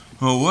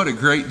Well, what a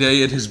great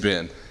day it has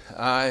been.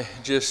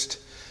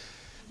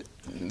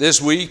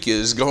 This week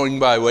is going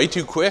by way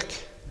too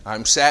quick.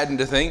 I'm saddened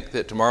to think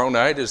that tomorrow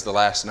night is the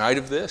last night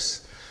of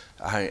this.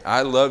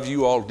 I love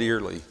you all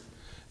dearly,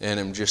 and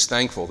I'm just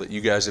thankful that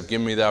you guys have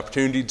given me the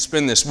opportunity to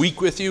spend this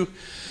week with you.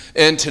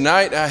 And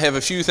tonight I have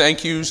a few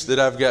thank yous that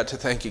I've got to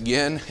thank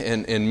again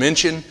and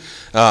mention.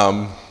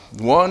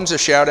 One's a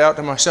shout out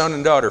to my son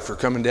and daughter for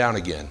coming down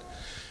again.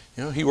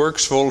 You know, he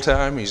works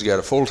full-time. He's got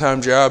a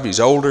full-time job. He's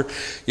older,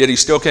 yet he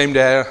still came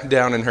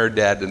down and heard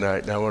Dad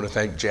tonight. And I want to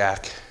thank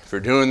Jack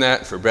for doing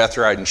that, for Beth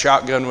riding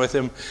shotgun with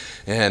him.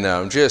 And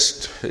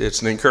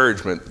it's an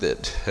encouragement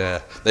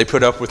that they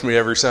put up with me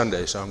every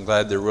Sunday. So I'm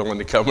glad they're willing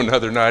to come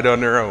another night on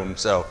their own.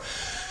 So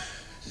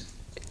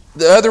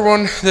the other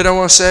one that I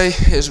want to say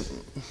is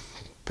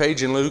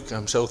Paige and Luke.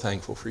 I'm so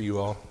thankful for you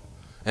all.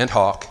 And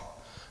Hawk.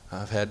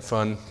 I've had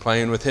fun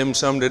playing with him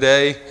some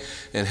today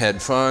and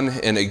had fun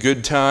and a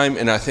good time.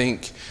 And I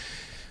think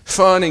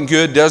fun and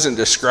good doesn't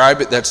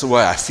describe it. That's the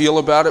way I feel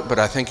about it. But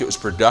I think it was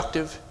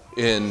productive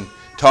in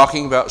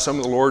talking about some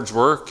of the Lord's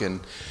work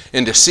and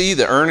to see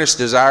the earnest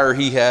desire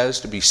he has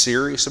to be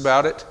serious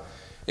about it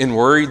and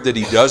worried that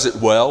he does it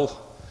well.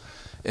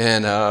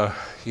 And,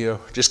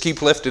 just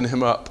keep lifting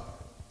him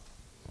up.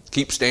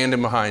 Keep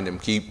standing behind him.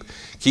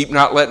 Keep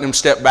not letting him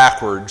step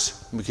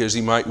backwards because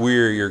he might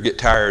weary or get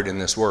tired in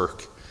this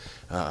work.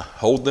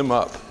 Hold them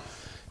up.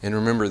 And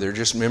remember, they're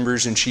just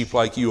members and sheep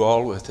like you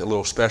all with a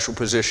little special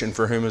position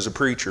for him as a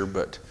preacher,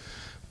 but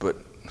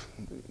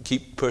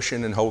keep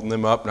pushing and holding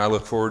them up, and I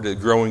look forward to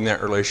growing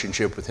that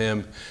relationship with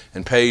him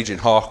and Paige and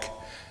Hawk.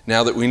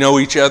 Now that we know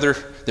each other,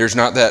 there's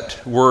not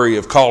that worry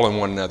of calling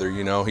one another,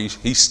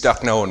 he's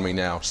stuck knowing me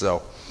now,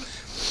 so.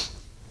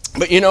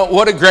 But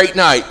what a great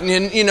night.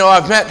 And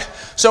I've met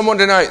someone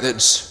tonight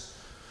that's,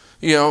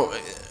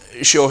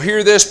 she'll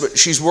hear this, but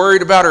she's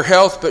worried about her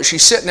health, but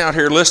she's sitting out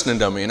here listening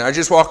to me. And I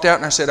just walked out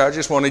and I said, I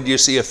just wanted you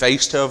to see a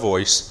face to a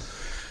voice.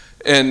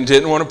 And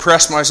didn't want to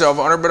press myself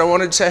on her, but I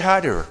wanted to say hi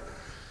to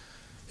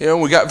her.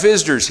 We got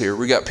visitors here.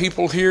 We got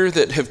people here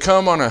that have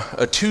come on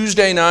a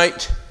Tuesday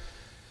night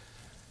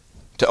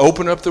to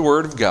open up the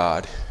Word of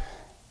God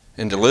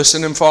and to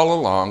listen and follow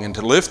along and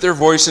to lift their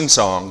voice in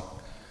song.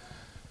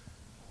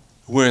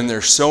 When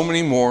there's so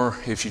many more,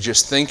 if you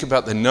just think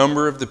about the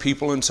number of the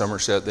people in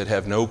Somerset that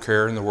have no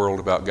care in the world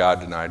about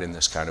God tonight in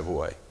this kind of a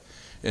way.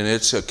 And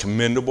it's a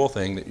commendable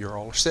thing that you're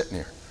all sitting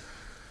here.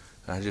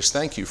 I just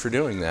thank you for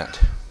doing that.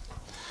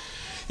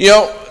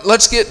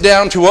 Let's get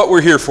down to what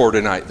we're here for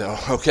tonight, though,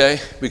 okay?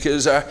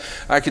 Because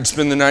I could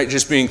spend the night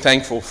just being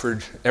thankful for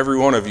every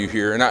one of you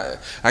here. And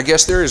I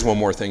guess there is one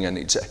more thing I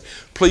need to say.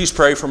 Please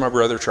pray for my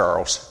brother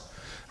Charles.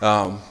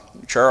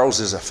 Charles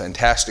is a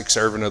fantastic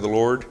servant of the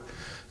Lord.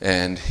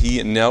 And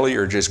he and Nellie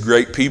are just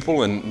great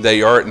people, and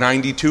they are at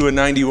 92 and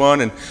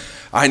 91. And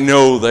I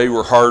know they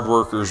were hard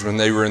workers when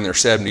they were in their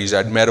 70s.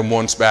 I'd met them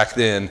once back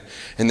then,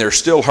 and they're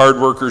still hard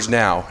workers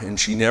now. And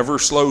she never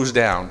slows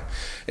down.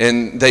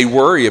 And they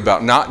worry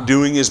about not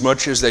doing as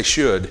much as they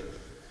should.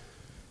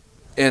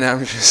 And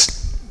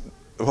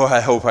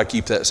I hope I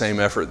keep that same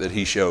effort that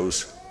he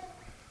shows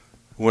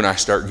when I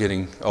start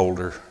getting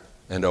older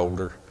and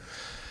older.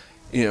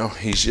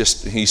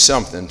 He's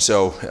something.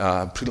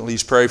 So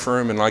please pray for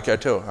him. And like I'll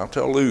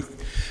tell Luke,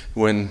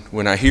 when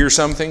I hear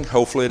something,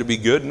 hopefully it'll be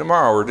good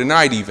tomorrow or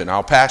tonight even.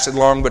 I'll pass it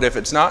along. But if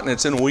it's not and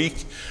it's in a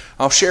week,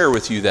 I'll share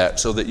with you that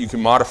so that you can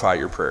modify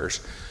your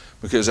prayers.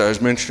 Because I was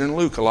mentioning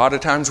Luke, a lot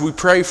of times we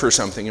pray for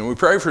something and we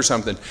pray for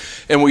something.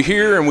 And we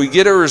hear and we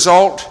get a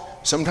result,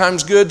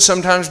 sometimes good,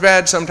 sometimes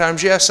bad,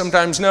 sometimes yes,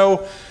 sometimes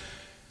no.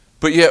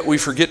 But yet we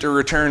forget to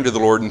return to the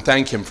Lord and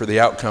thank him for the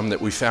outcome that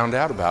we found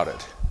out about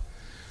it.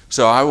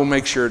 So I will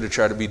make sure to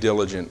try to be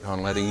diligent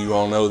on letting you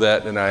all know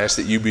that, and I ask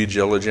that you be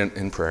diligent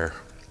in prayer.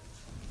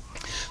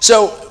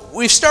 So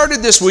we've started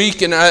this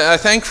week, and I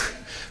thank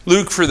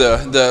Luke for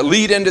the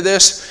lead into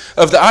this,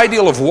 of the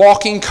ideal of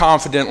walking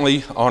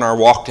confidently on our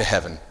walk to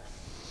heaven.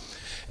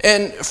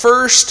 And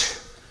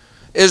first,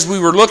 as we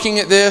were looking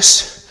at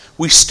this,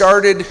 we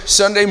started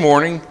Sunday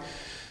morning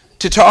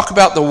to talk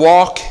about the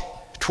walk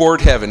toward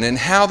heaven and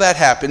how that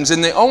happens.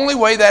 And the only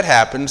way that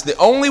happens, the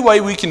only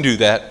way we can do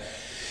that,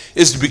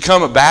 is to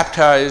become a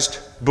baptized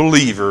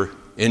believer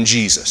in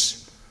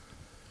Jesus.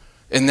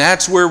 And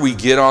that's where we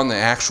get on the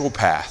actual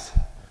path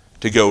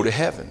to go to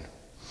heaven.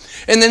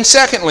 And then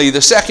secondly,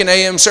 the second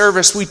AM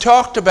service, we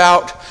talked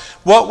about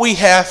what we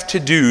have to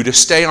do to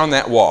stay on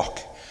that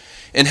walk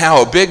and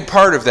how a big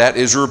part of that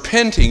is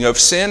repenting of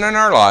sin in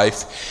our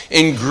life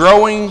and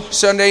growing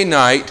Sunday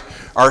night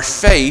our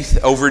faith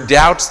over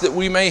doubts that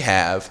we may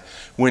have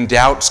when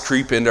doubts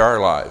creep into our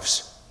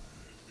lives.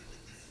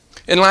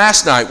 And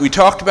last night, we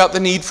talked about the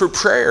need for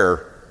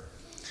prayer.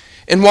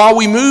 And while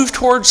we move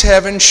towards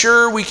heaven,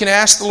 sure, we can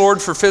ask the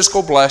Lord for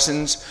physical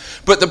blessings,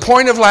 but the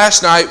point of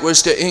last night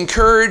was to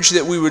encourage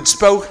that we would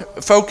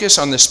focus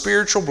on the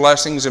spiritual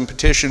blessings and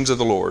petitions of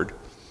the Lord.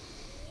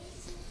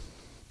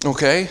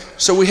 Okay,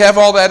 so we have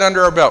all that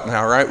under our belt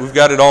now, right? We've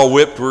got it all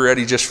whipped. We're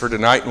ready just for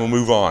tonight, and we'll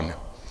move on.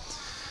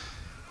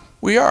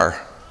 We are.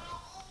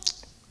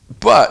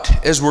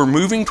 But as we're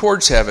moving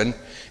towards heaven,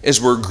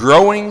 as we're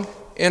growing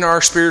in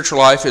our spiritual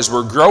life, as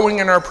we're growing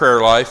in our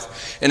prayer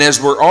life, and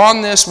as we're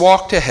on this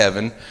walk to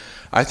heaven,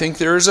 I think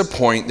there is a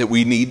point that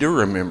we need to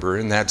remember,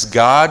 and that's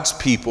God's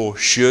people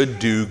should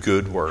do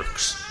good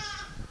works.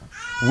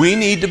 We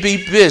need to be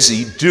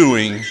busy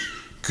doing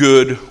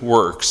good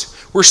works.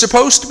 We're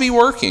supposed to be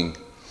working,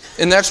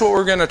 and that's what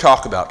we're going to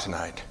talk about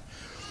tonight.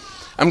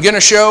 I'm going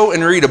to show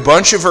and read a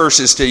bunch of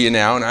verses to you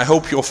now, and I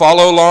hope you'll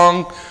follow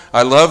along.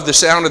 I love the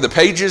sound of the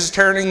pages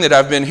turning that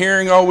I've been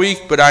hearing all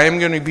week, but I am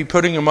going to be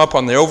putting them up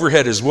on the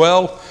overhead as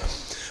well.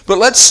 But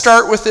let's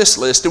start with this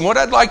list, and what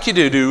I'd like you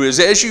to do is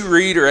as you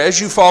read or as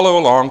you follow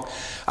along,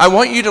 I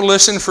want you to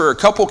listen for a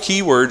couple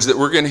key words that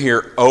we're going to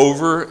hear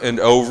over and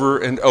over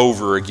and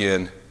over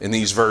again in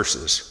these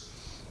verses.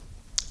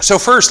 So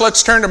first,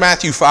 let's turn to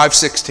Matthew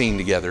 5:16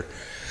 together.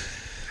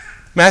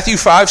 Matthew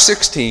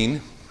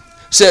 5:16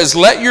 says,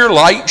 "Let your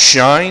light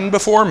shine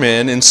before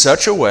men in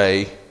such a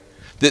way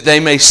that they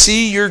may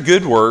see your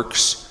good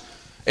works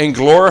and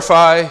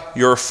glorify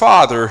your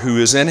Father who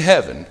is in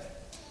heaven."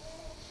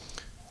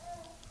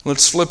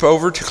 Let's flip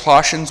over to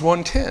Colossians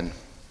 1:10.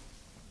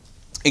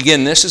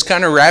 Again, this is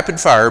kind of rapid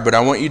fire, but I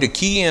want you to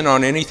key in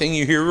on anything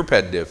you hear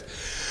repetitive.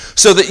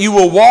 "So that you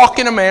will walk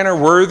in a manner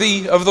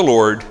worthy of the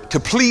Lord, to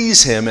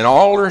please Him in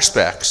all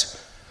respects,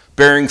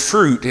 bearing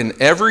fruit in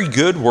every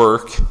good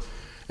work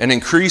and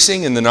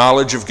increasing in the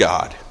knowledge of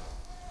God."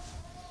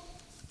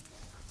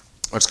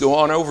 Let's go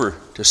on over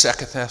to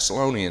 2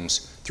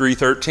 Thessalonians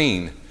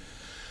 3:13.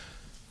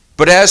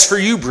 "But as for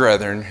you,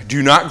 brethren,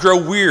 do not grow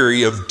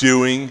weary of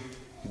doing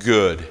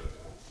good."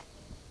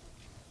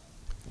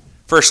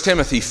 1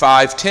 Timothy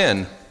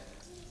 5:10.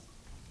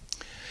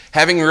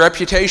 "Having a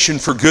reputation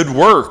for good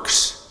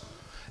works,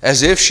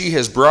 as if she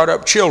has brought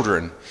up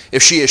children,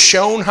 if she has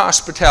shown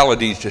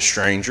hospitality to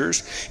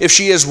strangers, if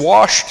she has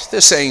washed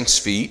the saints'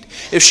 feet,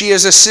 if she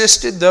has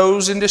assisted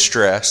those in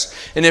distress,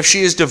 and if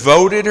she has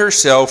devoted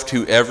herself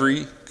to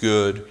every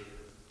good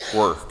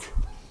work."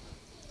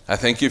 I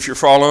think if you're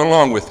following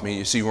along with me,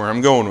 you see where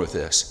I'm going with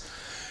this.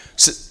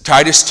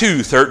 Titus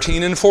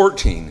 2:13 and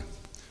 14.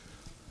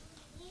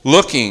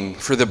 "Looking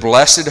for the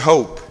blessed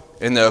hope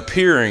and the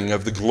appearing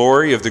of the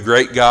glory of the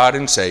great God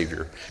and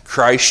Savior,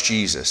 Christ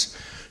Jesus,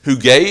 who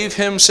gave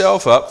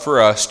Himself up for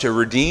us to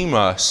redeem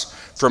us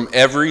from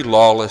every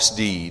lawless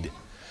deed,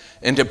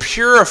 and to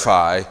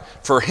purify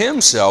for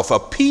Himself a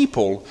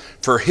people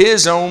for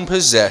His own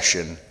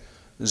possession,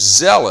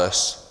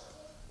 zealous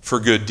for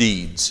good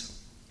deeds."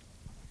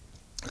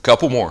 A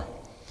couple more.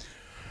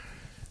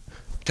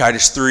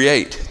 Titus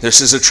 3:8.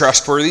 "This is a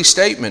trustworthy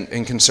statement,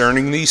 and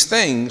concerning these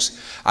things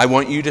I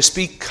want you to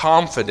speak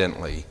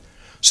confidently,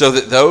 so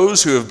that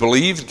those who have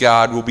believed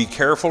God will be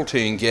careful to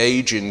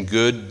engage in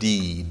good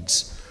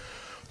deeds.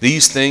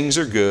 These things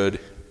are good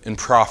and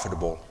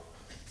profitable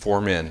for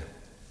men."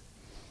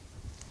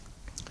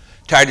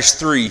 Titus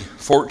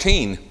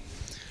 3:14.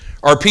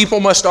 "Our people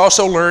must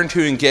also learn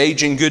to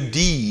engage in good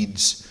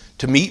deeds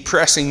to meet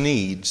pressing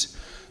needs,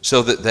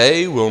 so that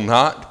they will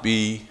not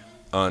be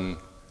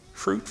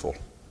unfruitful."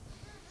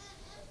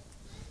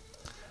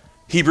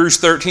 Hebrews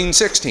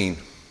 13:16.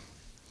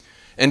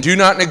 "And do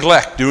not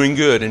neglect doing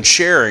good and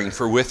sharing,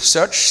 for with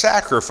such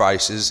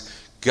sacrifices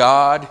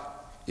God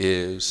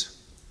is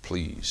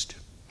pleased."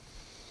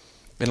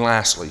 And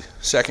lastly,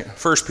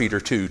 1 Peter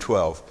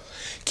 2:12.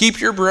 "Keep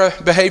your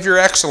behavior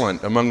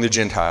excellent among the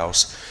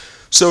Gentiles,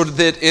 so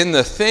that in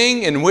the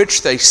thing in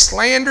which they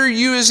slander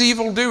you as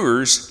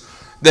evildoers,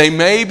 they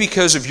may,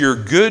 because of your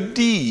good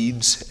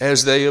deeds,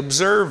 as they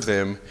observe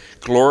them,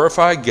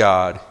 glorify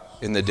God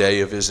in the day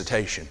of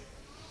visitation."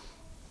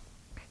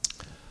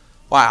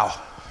 Wow.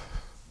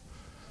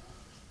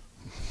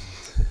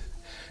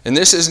 And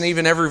this isn't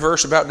even every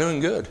verse about doing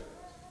good.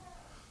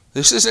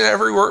 This isn't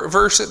every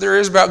verse that there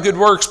is about good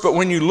works, but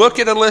when you look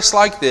at a list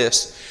like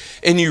this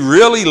and you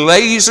really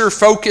laser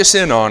focus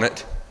in on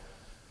it,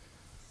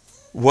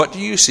 what do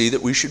you see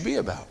that we should be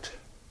about?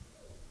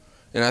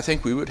 And I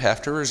think we would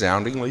have to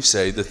resoundingly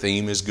say the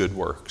theme is good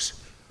works.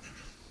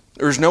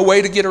 There's no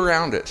way to get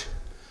around it.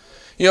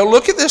 You know,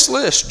 look at this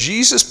list.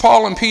 Jesus,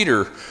 Paul, and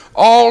Peter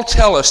all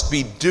tell us to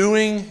be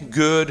doing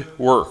good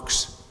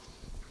works.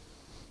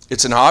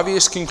 It's an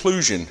obvious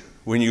conclusion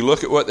when you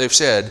look at what they've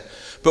said,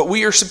 but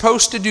we are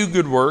supposed to do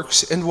good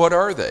works, and what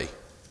are they?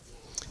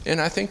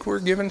 And I think we're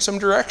given some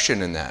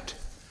direction in that.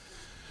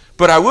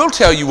 But I will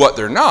tell you what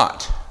they're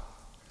not.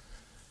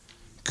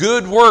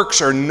 Good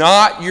works are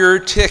not your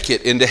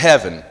ticket into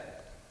heaven.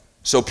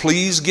 So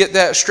please get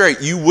that straight.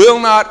 You will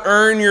not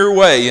earn your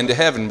way into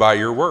heaven by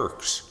your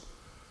works.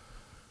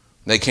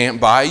 They can't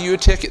buy you a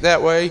ticket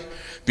that way.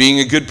 Being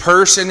a good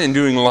person and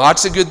doing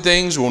lots of good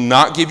things will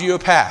not give you a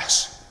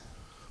pass.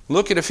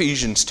 Look at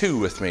Ephesians 2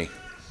 with me.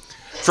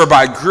 "For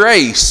by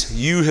grace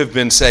you have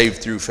been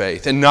saved through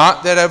faith, and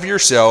not that of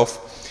yourself.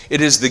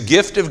 It is the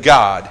gift of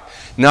God,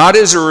 not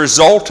as a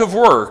result of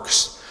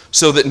works,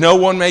 so that no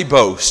one may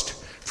boast.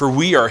 For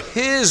we are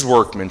His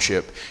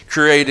workmanship,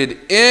 created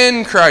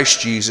in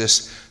Christ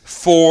Jesus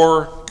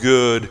for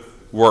good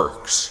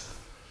works,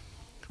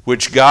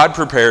 which God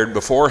prepared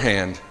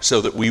beforehand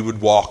so that we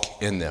would walk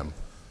in them.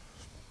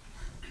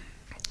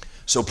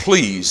 So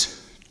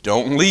please,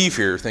 don't leave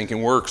here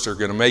thinking works are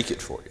going to make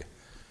it for you.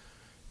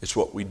 It's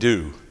what we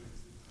do.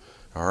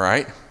 All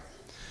right?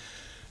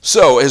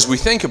 So as we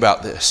think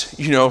about this,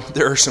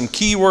 there are some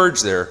key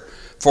words there.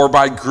 For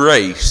by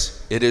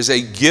grace, it is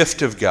a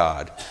gift of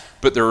God,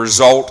 but the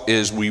result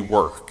is we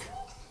work.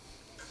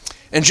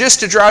 And just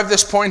to drive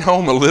this point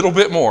home a little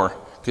bit more,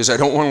 because I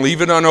don't want to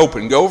leave it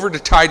unopened, go over to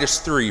Titus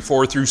 3,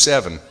 4 through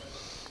 7.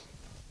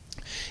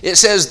 It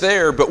says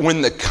there, but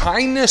when the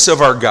kindness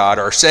of our God,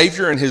 our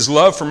Savior, and his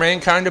love for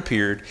mankind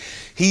appeared,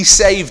 he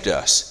saved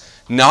us,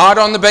 not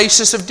on the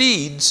basis of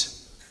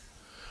deeds,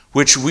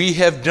 which we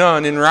have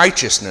done in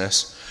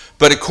righteousness,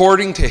 but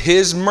according to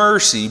his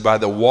mercy by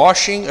the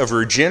washing of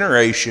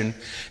regeneration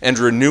and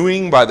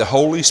renewing by the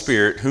Holy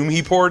Spirit, whom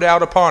he poured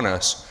out upon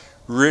us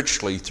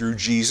richly through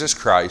Jesus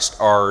Christ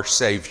our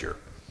Savior,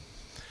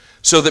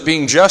 so that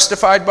being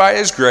justified by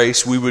his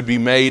grace, we would be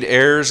made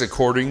heirs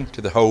according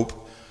to the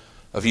hope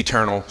of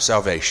eternal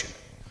salvation.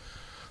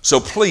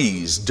 So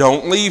please,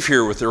 don't leave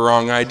here with the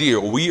wrong idea.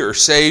 We are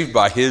saved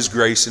by his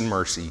grace and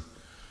mercy,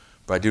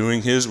 by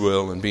doing his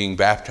will and being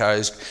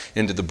baptized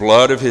into the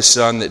blood of his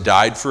Son that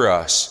died for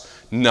us,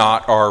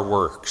 not our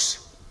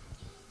works.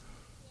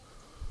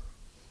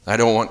 I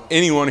don't want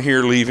anyone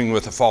here leaving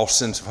with a false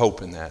sense of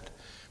hope in that,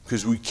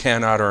 because we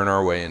cannot earn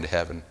our way into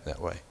heaven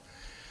that way.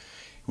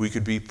 We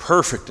could be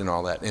perfect in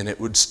all that, and it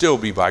would still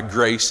be by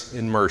grace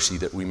and mercy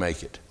that we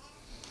make it.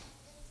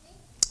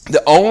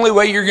 The only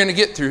way you're going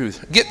to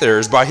get there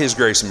is by his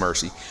grace and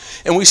mercy.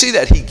 And we see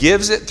that he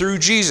gives it through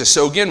Jesus.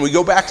 So again, we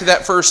go back to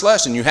that first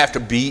lesson. You have to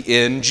be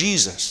in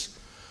Jesus.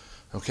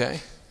 Okay?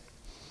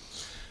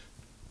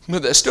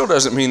 But that still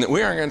doesn't mean that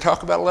we aren't going to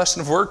talk about a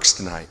lesson of works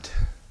tonight.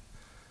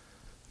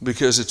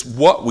 Because it's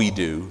what we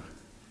do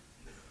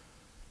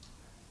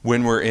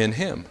when we're in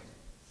him.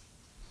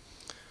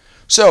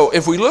 So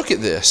if we look at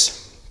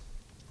this,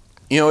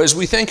 as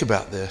we think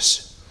about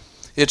this,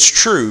 it's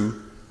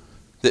true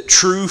that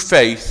true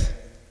faith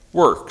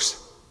works.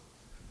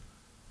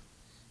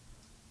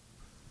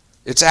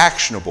 It's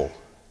actionable.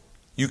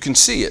 You can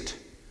see it.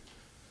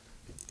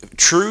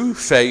 True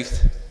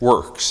faith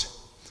works.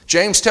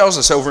 James tells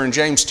us over in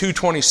James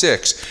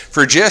 2:26,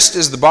 for just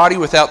as the body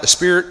without the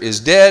spirit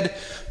is dead,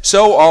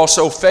 so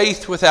also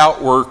faith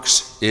without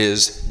works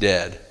is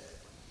dead.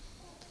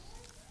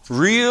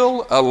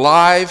 Real,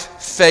 alive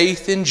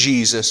faith in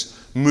Jesus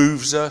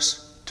moves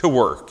us to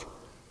work.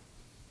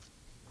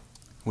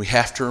 We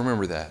have to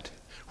remember that.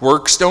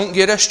 Works don't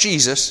get us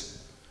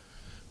Jesus.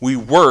 We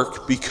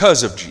work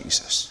because of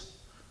Jesus.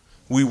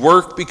 We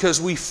work because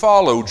we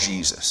follow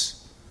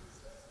Jesus.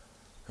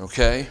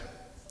 Okay?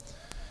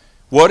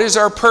 What is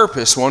our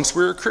purpose once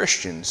we're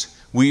Christians?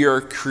 We are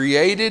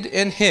created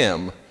in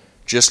him,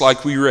 just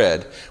like we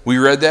read. We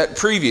read that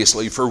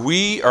previously. For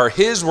we are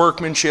his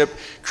workmanship,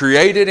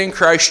 created in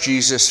Christ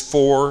Jesus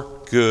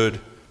for good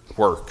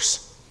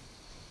works.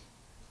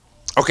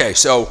 Okay,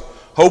 so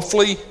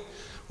hopefully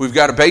we've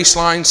got a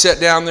baseline set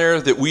down there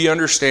that we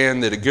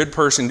understand that a good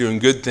person doing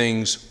good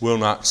things will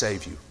not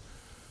save you.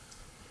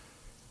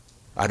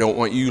 I don't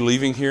want you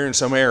leaving here in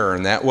some error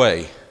in that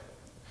way.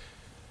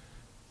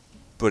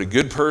 But a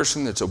good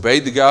person that's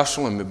obeyed the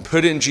gospel and been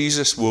put in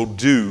Jesus will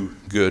do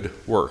good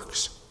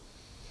works.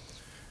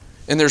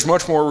 And there's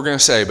much more we're going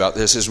to say about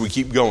this as we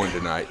keep going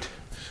tonight.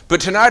 But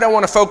tonight I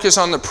want to focus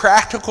on the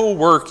practical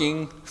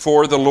working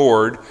for the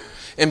Lord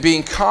and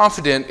being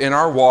confident in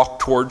our walk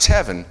towards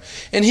heaven.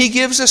 And he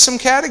gives us some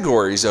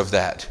categories of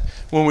that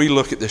when we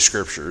look at the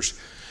scriptures.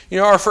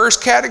 Our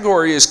first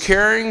category is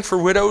caring for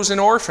widows and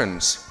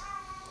orphans.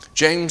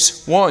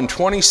 James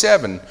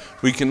 1:27.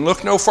 We can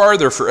look no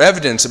farther for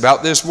evidence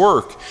about this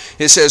work.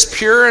 It says,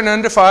 pure and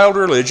undefiled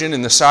religion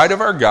in the sight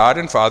of our God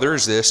and Father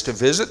is this, to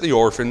visit the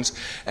orphans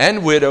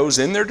and widows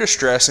in their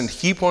distress and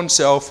keep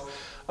oneself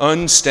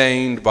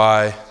unstained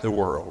by the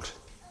world.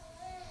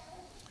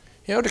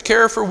 To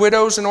care for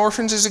widows and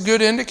orphans is a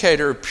good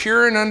indicator of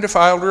pure and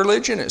undefiled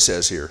religion, it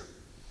says here.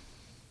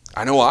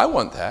 I know I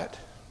want that.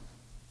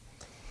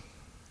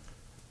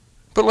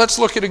 But let's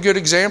look at a good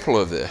example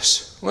of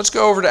this. Let's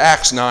go over to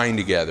Acts 9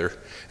 together.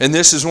 And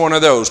this is one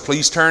of those.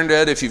 Please turn to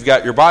it if you've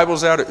got your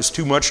Bibles out. It was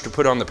too much to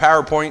put on the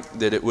PowerPoint,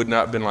 that it would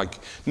not have been like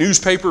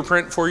newspaper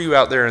print for you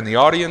out there in the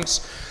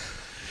audience.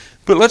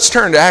 But let's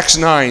turn to Acts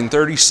 9,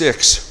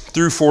 36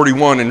 through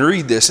 41 and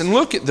read this and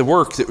look at the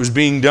work that was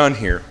being done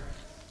here.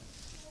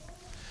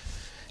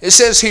 It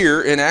says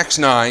here in Acts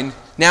 9,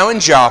 now in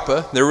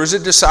Joppa there was a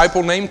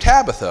disciple named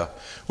Tabitha,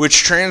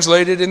 which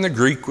translated in the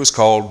Greek was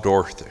called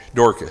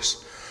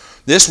Dorcas.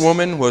 This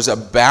woman was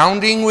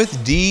abounding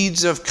with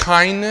deeds of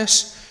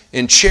kindness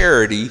and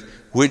charity,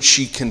 which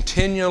she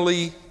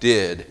continually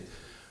did.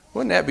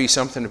 Wouldn't that be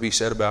something to be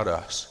said about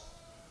us?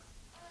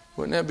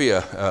 Wouldn't that be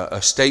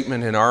a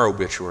statement in our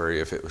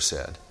obituary if it was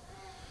said?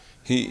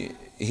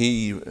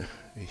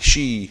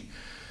 She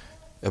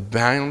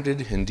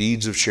abounded in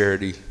deeds of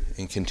charity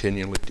and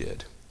continually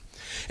did.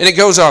 And it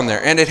goes on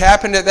there. And it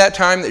happened at that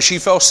time that she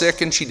fell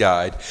sick and she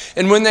died.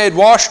 And when they had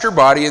washed her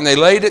body and they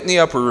laid it in the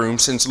upper room,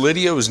 since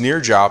Lydia was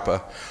near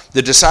Joppa,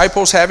 the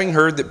disciples, having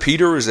heard that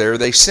Peter was there,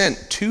 they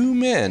sent 2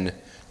 men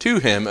to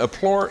him,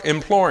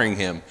 imploring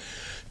him,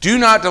 "Do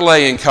not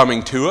delay in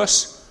coming to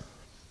us."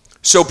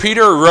 So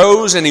Peter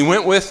arose and he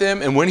went with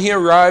them. And when he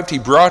arrived, he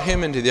brought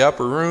him into the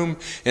upper room.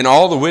 And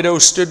all the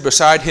widows stood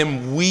beside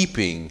him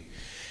weeping,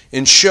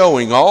 and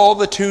showing all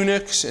the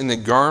tunics and the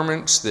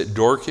garments that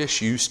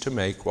Dorcas used to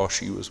make while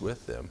she was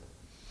with them.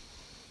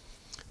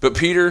 But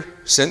Peter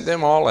sent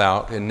them all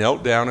out and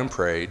knelt down and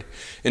prayed.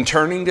 And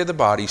turning to the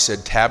body,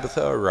 said,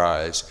 "Tabitha,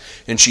 arise."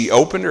 And she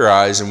opened her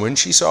eyes, and when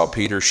she saw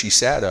Peter, she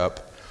sat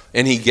up.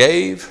 And he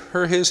gave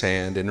her his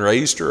hand and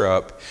raised her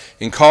up.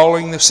 And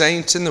calling the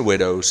saints and the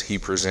widows, he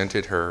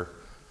presented her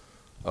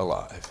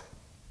alive.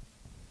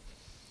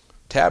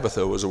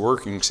 Tabitha was a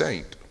working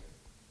saint.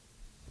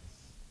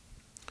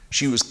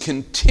 She was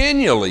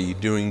continually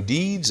doing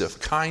deeds of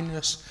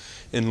kindness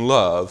and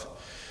love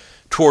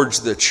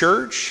towards the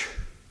church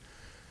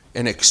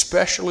and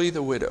especially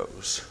the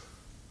widows.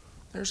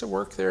 There's a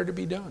work there to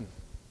be done.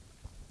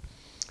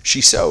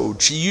 She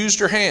sewed. She used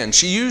her hands.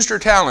 She used her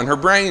talent, her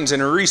brains,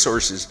 and her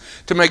resources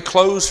to make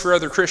clothes for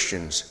other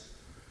Christians.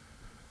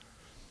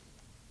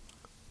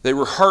 They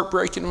were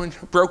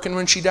broken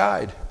when she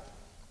died.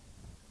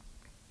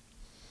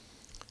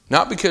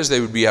 Not because they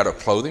would be out of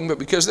clothing, but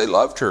because they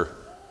loved her.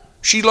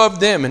 She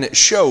loved them, and it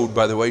showed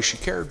by the way she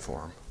cared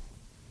for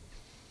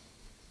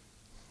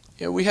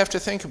them. We have to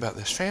think about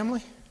this.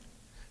 Family,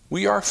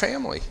 we are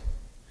family.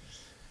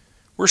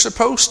 We're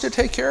supposed to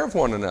take care of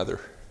one another.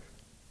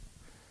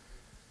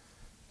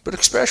 But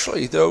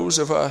especially those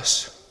of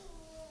us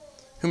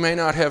who may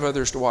not have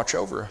others to watch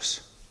over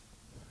us.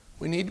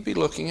 We need to be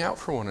looking out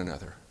for one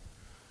another.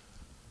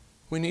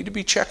 We need to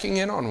be checking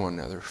in on one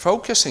another,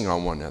 focusing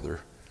on one another.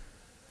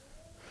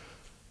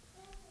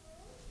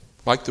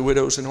 Like the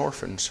widows and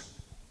orphans.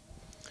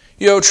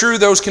 True,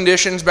 those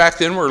conditions back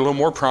then were a little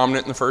more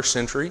prominent in the first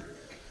century.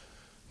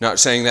 Not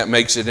saying that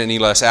makes it any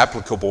less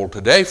applicable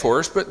today for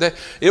us, but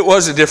it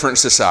was a different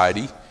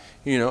society.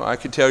 I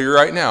could tell you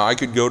right now, I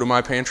could go to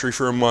my pantry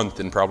for a month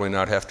and probably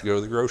not have to go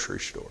to the grocery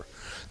store.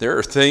 There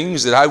are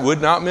things that I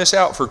would not miss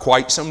out for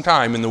quite some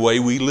time in the way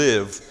we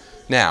live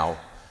now.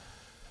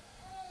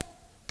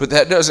 But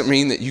that doesn't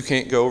mean that you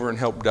can't go over and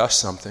help dust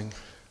something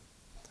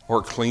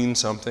or clean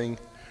something,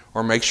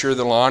 or make sure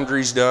the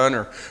laundry's done,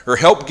 or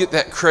help get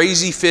that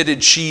crazy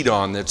fitted sheet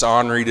on that's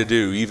ornery to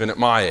do, even at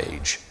my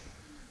age.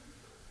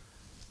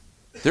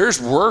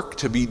 There's work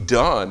to be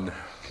done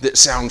that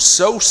sounds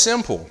so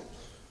simple,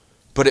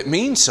 but it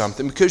means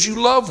something because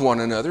you love one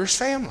another as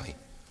family.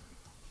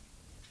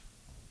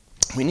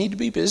 We need to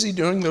be busy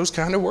doing those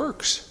kind of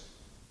works.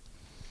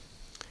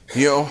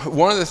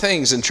 One of the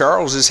things, and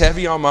Charles is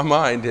heavy on my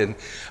mind, and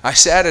I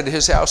sat at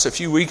his house a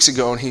few weeks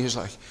ago, and he was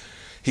like,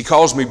 he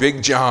calls me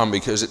Big John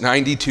because at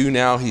 92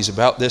 now, he's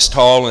about this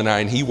tall,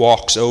 and he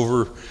walks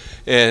over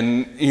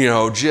and,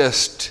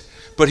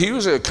 but he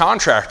was a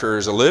contractor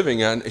as a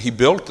living, and he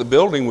built the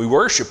building we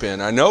worship in.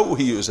 I know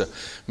he was a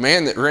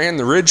man that ran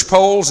the ridge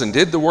poles and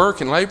did the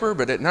work and labor,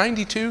 but at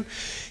 92,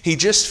 he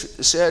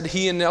just said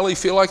he and Nellie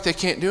feel like they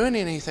can't do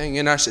anything.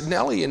 And I said,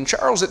 Nellie and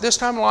Charles, at this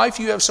time of life,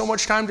 you have so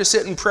much time to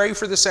sit and pray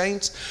for the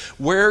saints.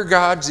 Wear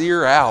God's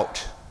ear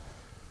out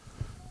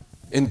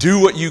and do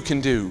what you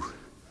can do.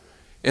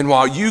 And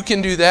while you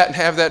can do that and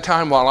have that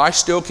time, while I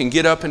still can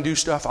get up and do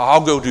stuff,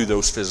 I'll go do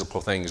those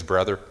physical things,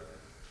 brother.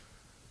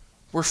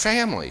 We're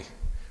family.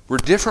 We're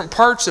different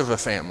parts of a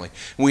family.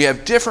 We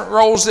have different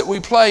roles that we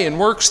play and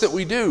works that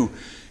we do.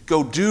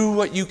 Go do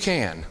what you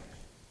can.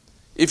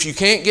 If you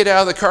can't get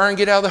out of the car and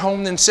get out of the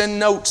home, then send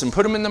notes and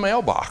put them in the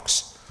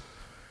mailbox.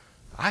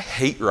 I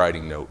hate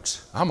writing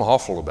notes. I'm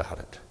awful about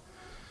it.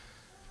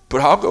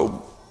 But I'll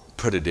go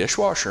put a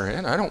dishwasher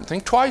in. I don't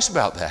think twice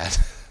about that.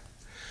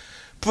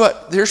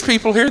 But there's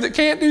people here that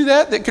can't do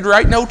that could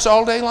write notes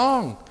all day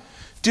long.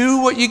 Do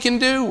what you can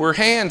do. We're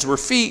hands, we're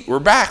feet, we're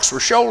backs, we're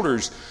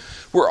shoulders.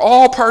 We're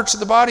all parts of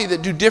the body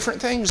that do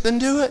different things. Then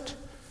do it.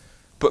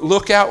 But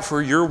look out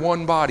for your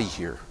one body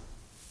here.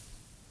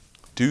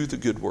 Do the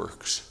good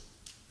works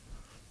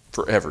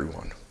for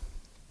everyone.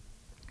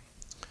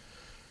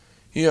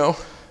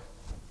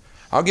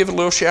 I'll give a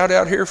little shout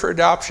out here for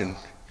adoption.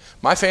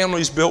 My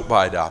family's built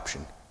by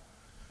adoption.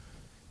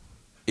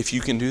 If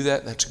you can do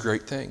that, that's a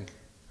great thing.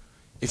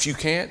 If you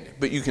can't,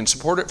 but you can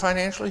support it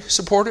financially,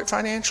 support it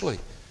financially.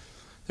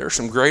 There are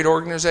some great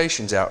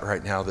organizations out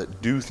right now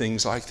that do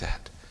things like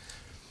that.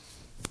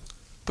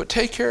 But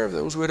take care of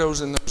those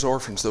widows and those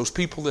orphans, those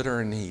people that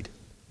are in need.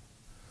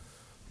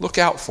 Look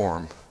out for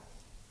them.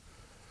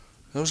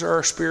 Those are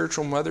our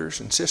spiritual mothers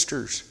and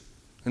sisters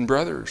and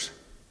brothers.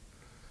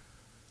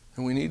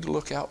 And we need to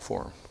look out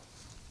for them.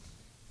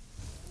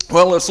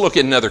 Well, let's look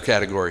at another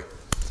category.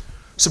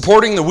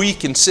 Supporting the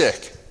weak and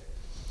sick.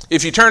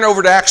 If you turn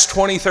over to Acts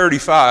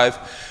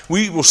 20:35,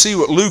 we will see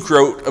what Luke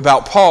wrote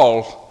about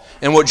Paul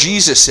and what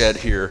Jesus said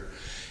here.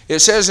 It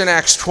says in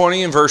Acts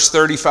 20 and verse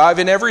 35,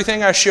 "In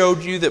everything I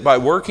showed you that by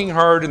working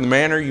hard in the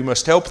manner you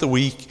must help the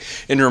weak,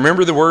 and to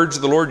remember the words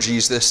of the Lord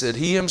Jesus, that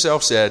he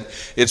himself said,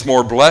 it's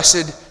more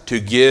blessed to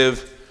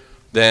give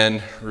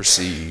than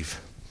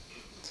receive."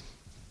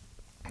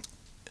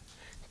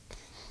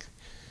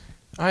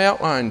 I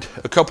outlined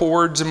a couple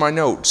words in my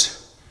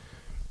notes.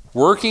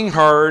 Working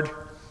hard,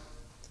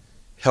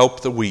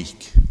 help the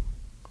weak.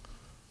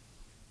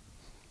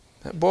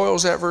 That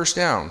boils that verse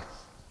down.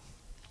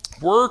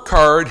 Work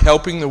hard,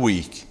 helping the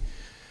weak.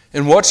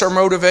 And what's our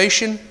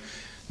motivation?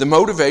 The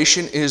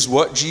motivation is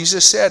what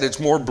Jesus said. It's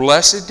more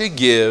blessed to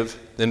give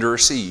than to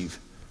receive.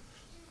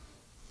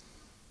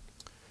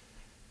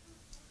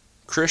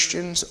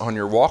 Christians, on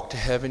your walk to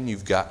heaven,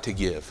 you've got to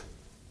give.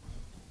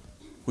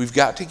 We've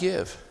got to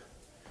give.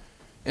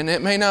 And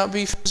it may not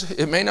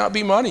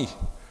be money.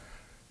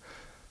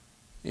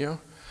 You know,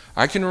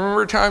 I can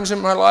remember times in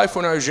my life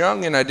when I was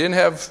young and I didn't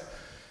have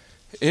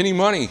any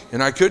money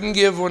and I couldn't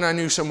give when I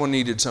knew someone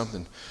needed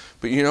something.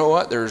 But you know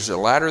what? There's a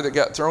ladder that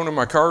got thrown in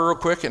my car real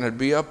quick and I'd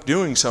be up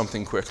doing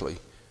something quickly.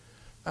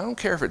 I don't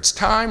care if it's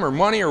time or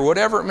money or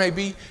whatever it may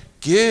be.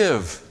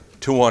 Give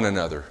to one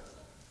another.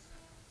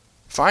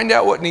 Find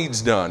out what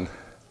needs done.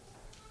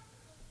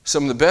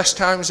 Some of the best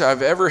times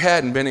I've ever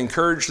had and been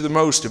encouraged the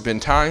most have been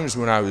times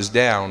when I was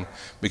down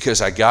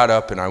because I got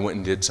up and I went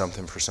and did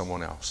something for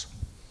someone else.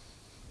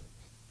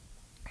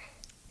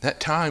 That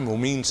time will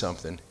mean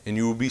something, and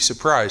you will be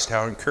surprised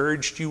how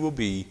encouraged you will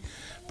be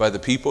by the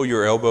people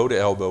you're elbow to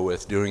elbow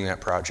with doing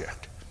that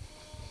project.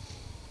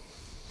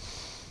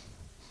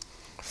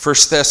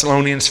 1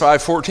 Thessalonians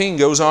 5:14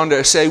 goes on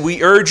to say,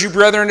 "We urge you,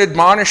 brethren,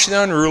 admonish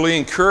the unruly,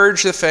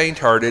 encourage the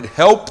faint-hearted,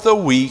 help the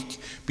weak,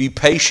 be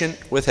patient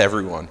with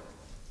everyone."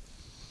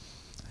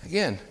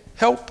 Again,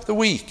 help the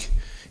weak,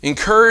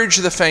 encourage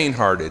the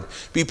faint-hearted,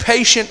 be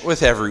patient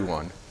with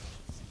everyone.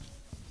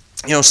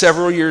 You know,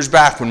 several years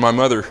back when my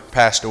mother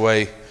passed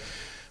away,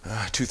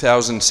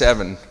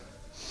 2007,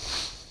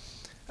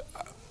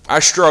 I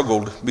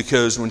struggled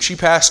because when she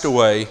passed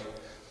away,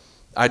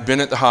 I'd been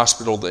at the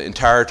hospital the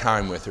entire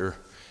time with her.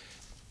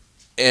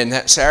 And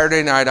that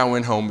Saturday night I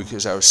went home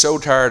because I was so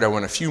tired. I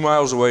went a few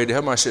miles away to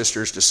help my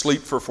sisters to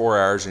sleep for 4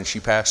 hours, and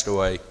she passed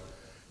away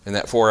in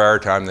that 4-hour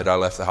time that I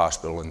left the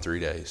hospital in 3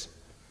 days.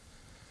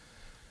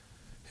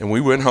 And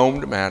we went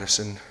home to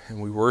Madison, and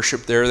we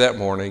worshiped there that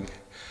morning.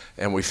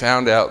 And we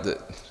found out that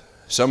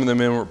some of the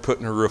men were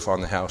putting a roof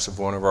on the house of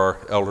one of our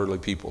elderly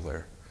people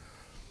there.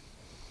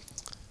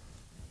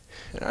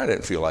 And I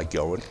didn't feel like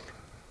going.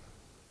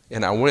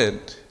 And I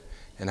went,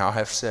 and I'll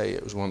have to say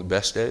it was one of the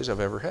best days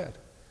I've ever had.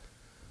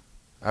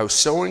 I was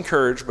so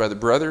encouraged by the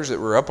brothers that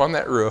were up on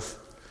that roof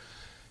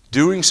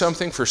doing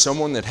something for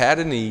someone that had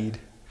a need,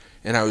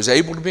 and I was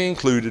able to be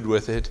included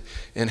with it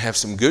and have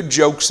some good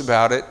jokes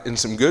about it and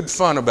some good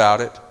fun about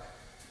it.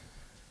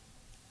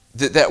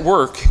 That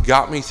work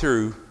got me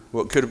through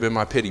what could have been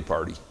my pity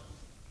party.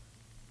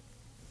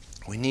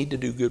 We need to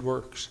do good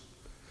works.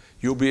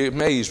 You'll be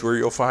amazed where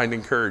you'll find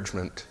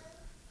encouragement.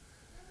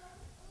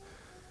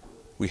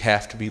 We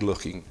have to be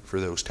looking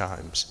for those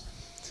times.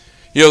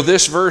 You know,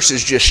 this verse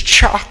is just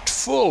chocked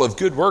full of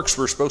good works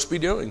we're supposed to be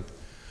doing.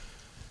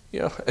 You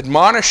know,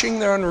 admonishing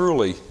the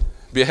unruly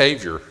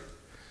behavior,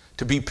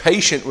 to be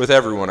patient with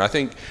everyone. I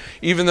think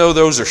even though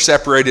those are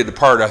separated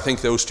apart, I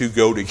think those two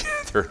go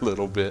together a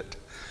little bit.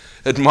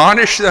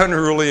 Admonish the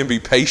unruly and be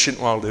patient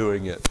while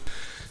doing it.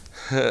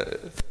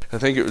 I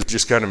think it was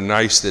just kind of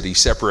nice that he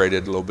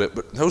separated a little bit,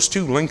 but those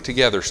two link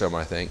together some,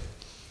 I think.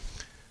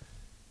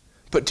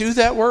 But do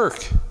that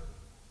work.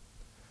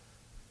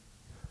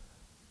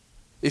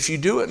 If you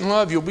do it in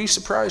love, you'll be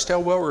surprised how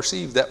well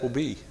received that will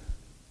be.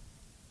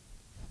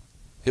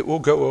 It will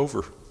go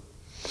over.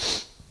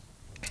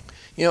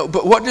 You know,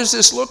 but what does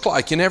this look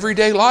like in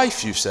everyday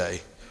life, you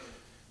say?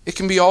 It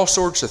can be all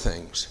sorts of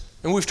things.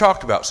 And we've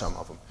talked about some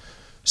of them.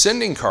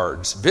 Sending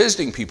cards,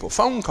 visiting people,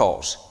 phone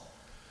calls.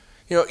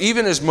 You know,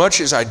 even as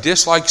much as I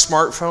dislike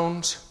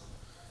smartphones,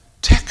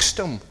 text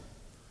them.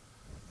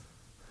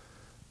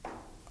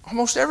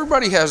 Almost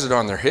everybody has it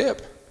on their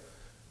hip.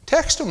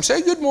 Text them,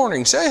 say good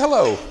morning, say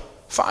hello,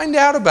 find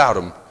out about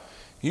them.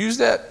 Use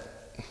that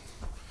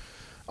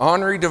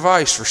ornery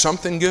device for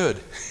something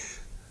good.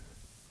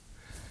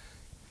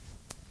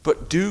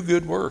 But do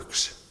good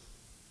works.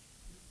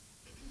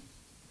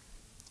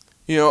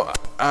 You know,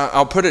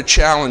 I'll put a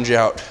challenge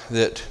out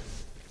that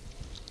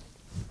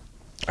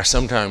I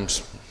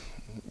sometimes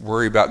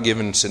worry about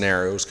giving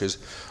scenarios because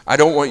I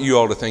don't want you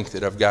all to think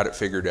that I've got it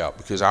figured out,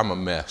 because I'm a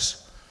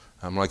mess.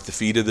 I'm like the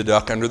feet of the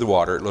duck under the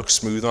water. It looks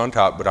smooth on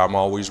top, but I'm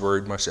always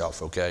worried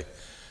myself, okay?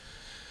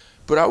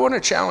 But I want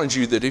to challenge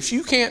you that if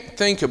you can't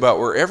think about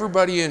where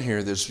everybody in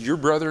here that's your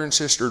brother and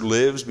sister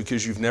lives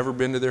because you've never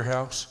been to their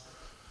house,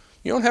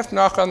 you don't have to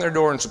knock on their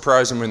door and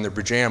surprise them in their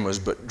pajamas,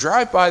 but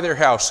drive by their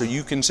house so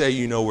you can say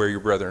you know where your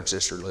brother and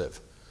sister live.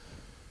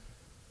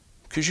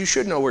 Because you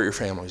should know where your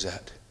family's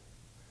at.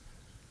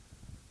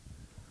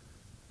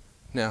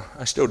 Now,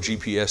 I still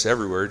GPS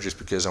everywhere just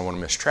because I want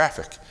to miss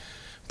traffic.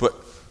 But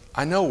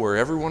I know where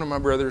every one of my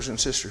brothers and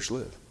sisters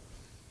live.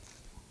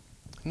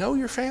 Know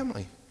your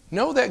family.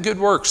 Know that good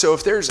work. So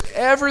if there's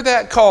ever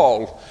that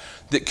call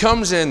that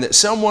comes in that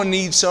someone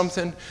needs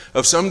something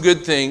of some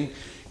good thing,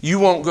 you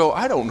won't go,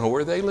 I don't know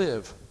where they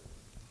live.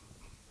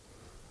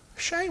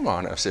 Shame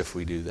on us if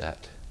we do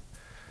that.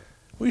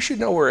 We should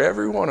know where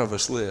every one of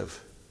us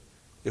live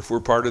if we're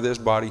part of this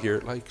body here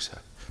at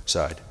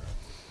Lakeside.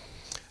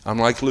 I'm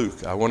like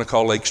Luke. I want to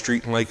call Lake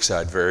Street and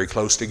Lakeside very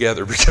close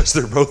together because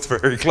they're both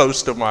very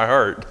close to my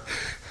heart.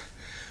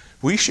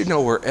 We should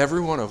know where every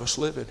one of us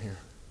live in here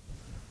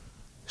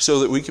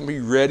so that we can be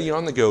ready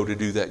on the go to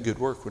do that good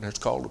work when it's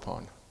called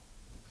upon.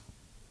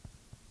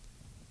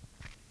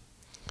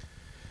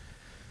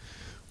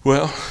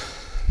 Well,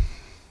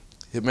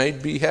 it may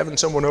be having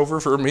someone over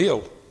for a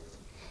meal.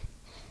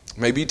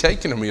 Maybe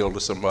taking a meal to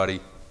somebody.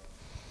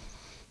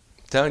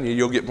 I'm telling you,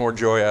 you'll get more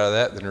joy out of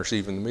that than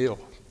receiving the meal.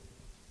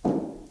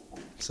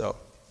 So,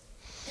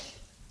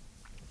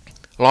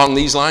 along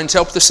these lines,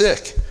 help the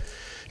sick.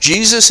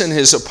 Jesus and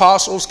his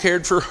apostles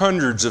cared for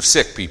hundreds of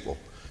sick people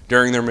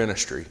during their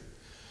ministry.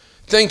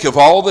 Think of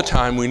all the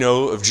time we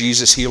know of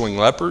Jesus healing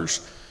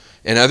lepers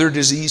and other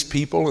diseased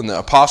people, and the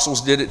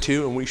apostles did it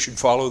too, and we should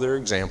follow their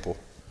example.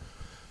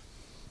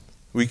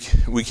 We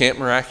can't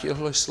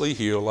miraculously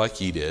heal like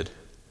he did,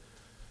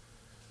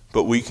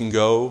 but we can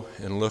go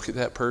and look at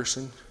that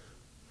person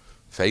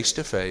face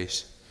to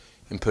face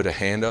and put a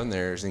hand on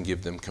theirs and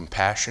give them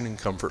compassion and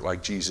comfort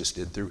like Jesus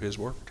did through his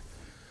work.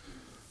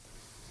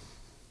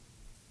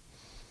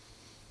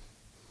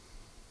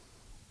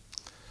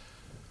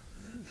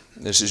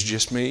 This is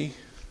just me,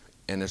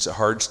 and it's a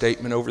hard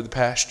statement over the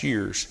past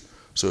years,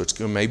 so it's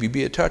going to maybe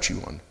be a touchy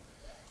one.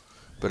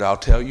 But I'll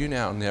tell you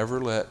now,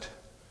 never let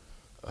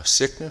a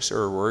sickness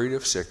or a worry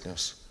of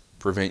sickness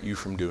prevent you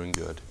from doing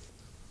good.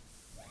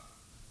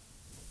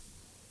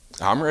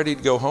 I'm ready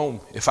to go home.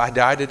 If I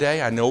die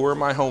today, I know where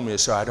my home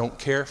is, so I don't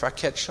care if I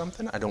catch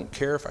something. I don't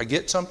care if I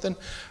get something.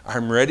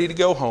 I'm ready to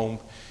go home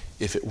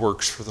if it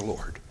works for the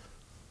Lord.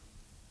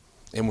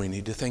 And we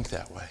need to think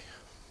that way.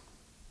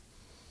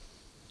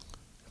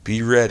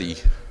 Be ready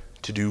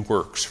to do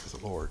works for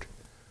the Lord.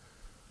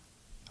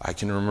 I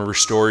can remember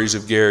stories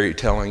of Gary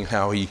telling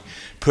how he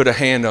put a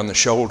hand on the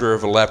shoulder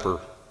of a leper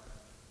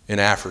in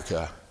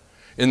Africa,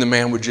 and the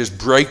man would just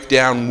break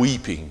down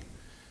weeping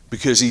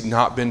because he'd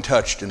not been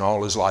touched in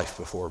all his life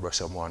before by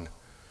someone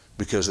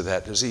because of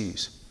that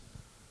disease.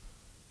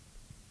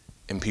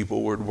 And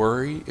people would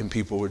worry, and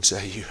people would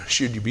say,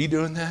 should you be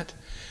doing that?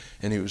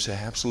 And he would say,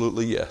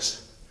 absolutely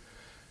yes.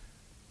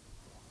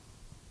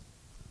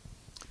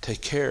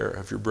 Take care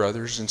of your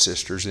brothers and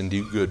sisters and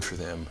do good for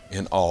them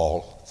in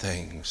all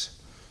things.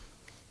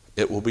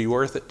 It will be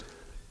worth it.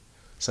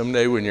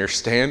 Someday when you're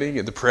standing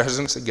in the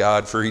presence of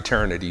God for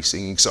eternity,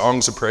 singing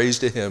songs of praise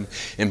to him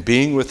and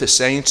being with the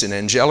saints and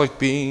angelic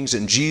beings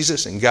and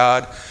Jesus and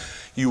God,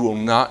 you will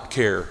not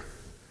care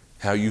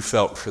how you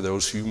felt for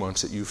those few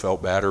months that you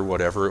felt bad or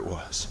whatever it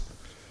was.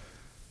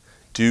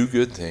 Do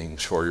good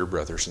things for your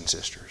brothers and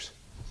sisters.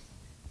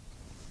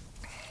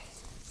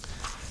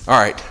 All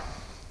right,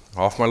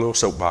 off my little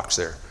soapbox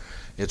there.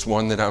 It's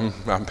one that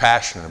I'm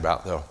passionate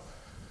about, though.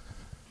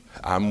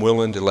 I'm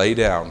willing to lay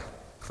down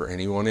for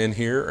anyone in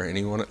here or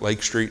anyone at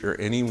Lake Street or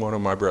any one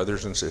of my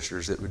brothers and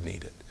sisters that would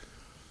need it.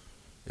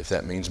 If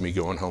that means me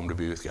going home to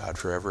be with God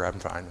forever, I'm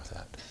fine with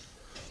that.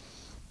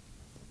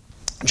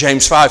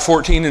 James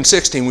 5:14 and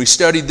 16, we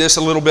studied this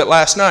a little bit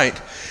last night.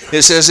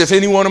 It says, if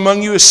anyone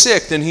among you is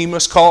sick, then he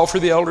must call for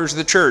the elders of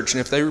the church. And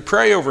if they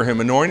pray over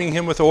him, anointing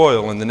him with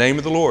oil in the name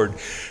of the Lord,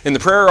 and the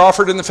prayer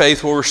offered in the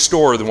faith will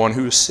restore the one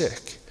who is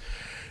sick.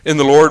 And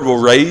the Lord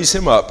will raise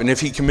him up. And if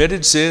he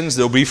committed sins,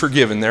 they'll be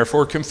forgiven.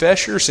 Therefore,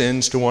 confess your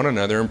sins to one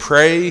another and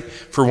pray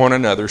for one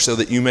another so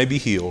that you may be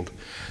healed.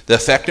 The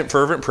effective,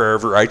 fervent prayer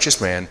of a righteous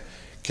man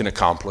can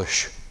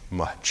accomplish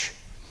much.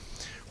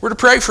 We're to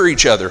pray for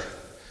each other.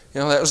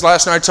 You know, that was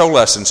last night's whole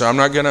lesson, so I'm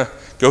not going to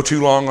go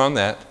too long on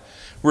that.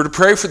 We're to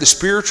pray for the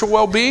spiritual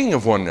well-being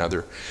of one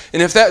another.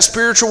 And if that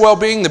spiritual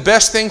well-being, the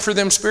best thing for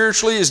them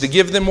spiritually is to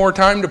give them more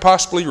time to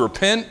possibly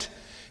repent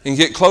and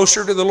get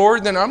closer to the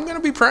Lord, then I'm going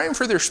to be praying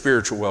for their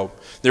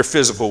their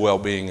physical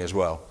well-being as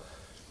well.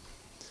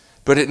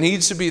 But it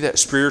needs to be that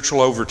spiritual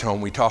overtone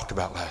we talked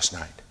about last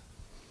night.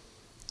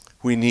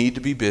 We need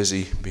to be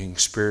busy being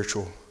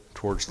spiritual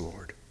towards the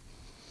Lord.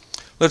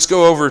 Let's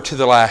go over to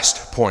the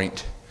last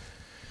point.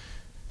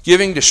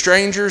 Giving to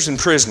strangers and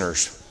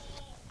prisoners.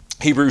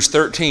 Hebrews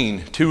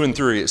 13:2 and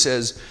 3. It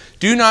says,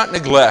 do not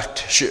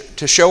neglect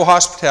to show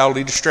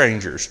hospitality to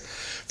strangers,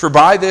 for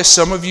by this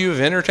some of you have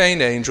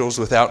entertained angels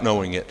without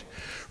knowing it.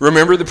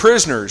 Remember the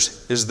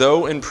prisoners, as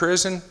though in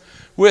prison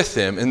with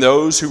them, and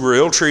those who were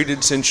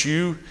ill-treated, since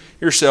you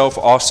yourself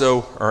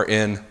also are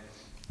in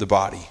the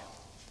body.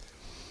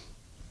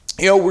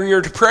 You know, we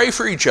are to pray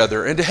for each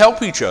other and to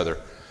help each other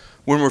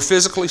when we're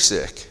physically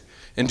sick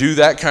and do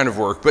that kind of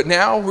work. But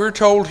now we're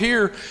told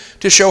here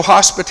to show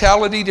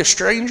hospitality to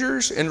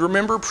strangers and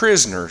remember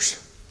prisoners.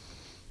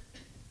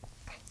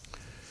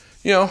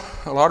 You know,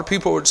 a lot of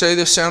people would say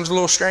this sounds a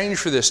little strange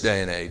for this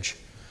day and age.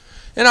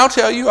 And I'll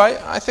tell you,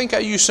 I think I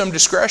use some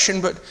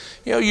discretion, but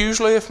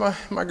usually if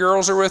my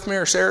girls are with me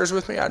or Sarah's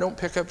with me, I don't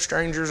pick up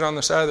strangers on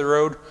the side of the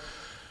road.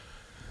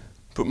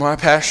 But my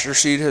passenger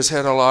seat has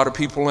had a lot of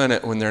people in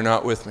it when they're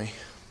not with me.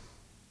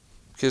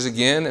 Because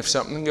again, if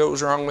something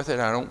goes wrong with it,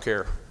 I don't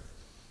care.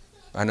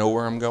 I know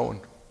where I'm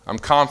going. I'm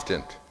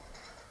confident.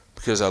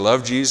 Because I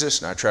love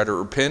Jesus and I try to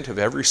repent of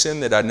every sin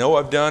that I know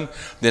I've done,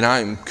 then I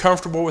am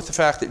comfortable with the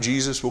fact that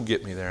Jesus will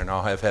get me there and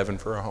I'll have heaven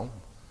for a home.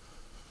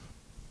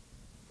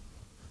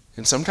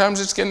 And sometimes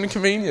it's getting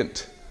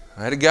inconvenient.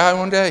 I had a guy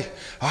one day,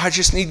 I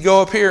just need to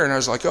go up here. And I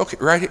was like, okay,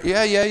 right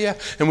here. Yeah.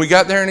 And we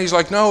got there and he's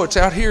like, no, it's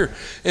out here.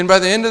 And by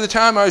the end of the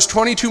time, I was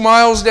 22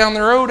 miles down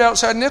the road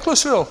outside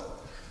Nicholasville.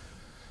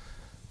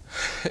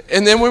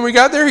 And then when we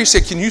got there, he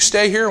said, can you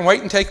stay here and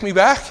wait and take me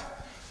back?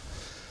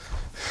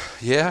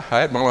 Yeah, I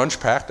had my lunch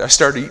packed. I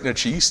started eating a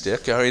cheese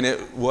stick. I mean,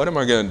 what am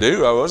I going to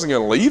do? I wasn't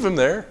going to leave him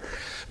there.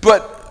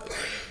 But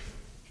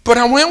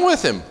I went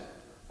with him.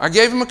 I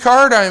gave him a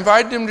card. I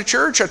invited him to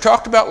church. I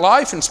talked about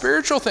life and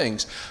spiritual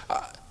things.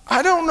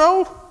 I don't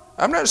know.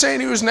 I'm not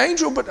saying he was an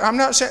angel, but I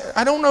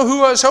don't know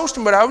who I was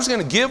hosting, but I was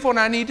going to give what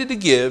I needed to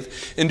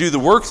give and do the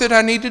work that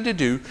I needed to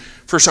do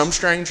for some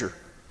stranger.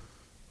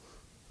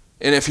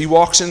 And if he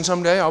walks in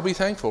someday, I'll be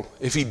thankful.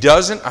 If he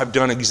doesn't, I've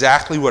done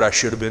exactly what I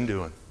should have been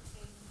doing.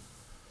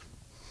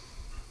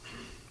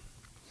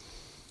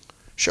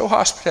 Show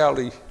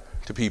hospitality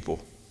to people.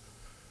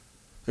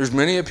 There's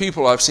many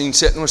people I've seen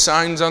sitting with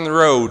signs on the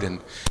road. And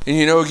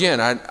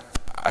again,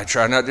 I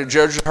try not to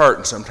judge the heart.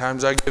 And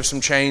sometimes I give some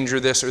change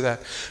or this or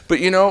that. But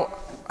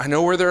I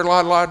know where there are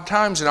a lot of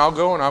times. And I'll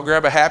go and I'll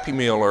grab a Happy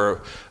Meal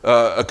or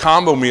a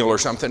combo meal or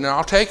something.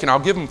 And I'll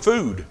give them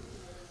food.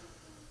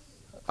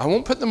 I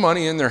won't put the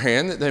money in their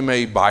hand that they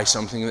may buy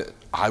something that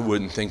I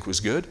wouldn't think was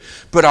good.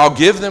 But I'll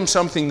give them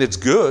something that's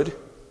good.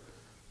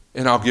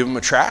 And I'll give them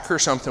a track or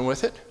something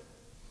with it.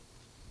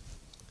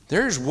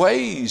 There's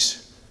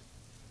ways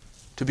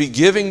to be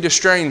giving to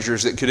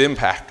strangers that could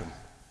impact them.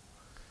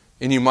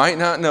 And you might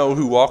not know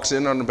who walks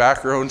in on the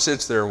back row and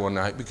sits there one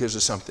night because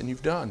of something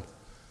you've done.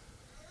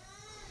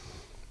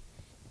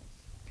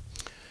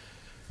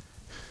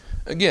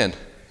 Again,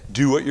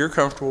 do what you're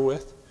comfortable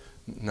with.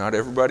 Not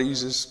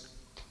everybody's as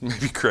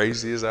maybe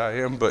crazy as I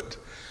am, but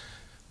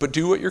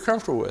do what you're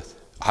comfortable with.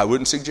 I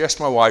wouldn't suggest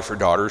my wife or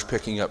daughters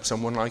picking up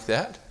someone like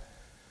that.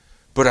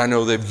 But I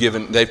know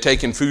they've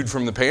taken food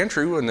from the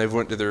pantry when they've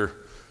went to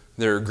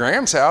their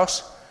Graham's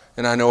house,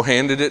 and I know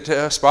handed it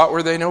to a spot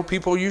where they know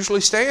people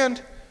usually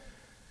stand.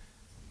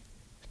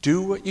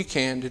 Do what you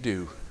can to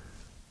do.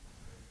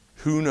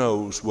 Who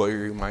knows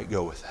where you might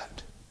go with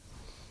that?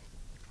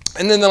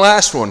 And then the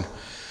last one,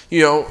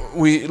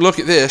 we look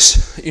at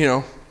this,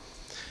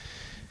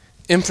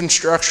 infant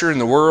structure in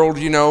the world,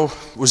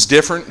 was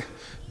different.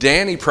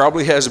 Danny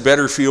probably has a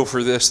better feel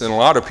for this than a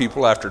lot of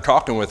people after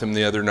talking with him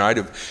the other night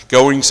of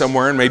going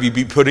somewhere and maybe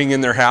be putting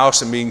in their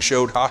house and being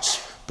showed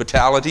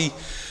hospitality.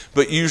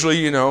 But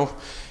usually,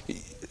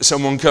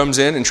 someone comes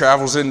in and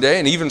travels in day,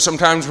 and even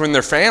sometimes when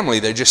they're family,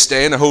 they just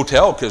stay in a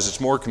hotel because it's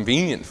more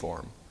convenient for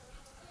them.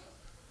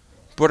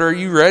 But are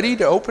you ready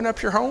to open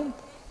up your home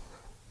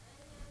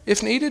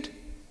if needed?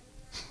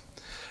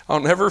 I'll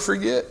never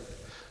forget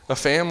a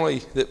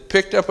family that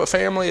picked up a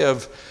family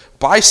of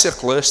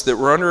bicyclists that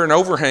were under an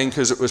overhang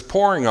because it was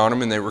pouring on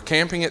them, and they were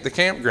camping at the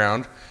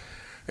campground,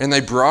 and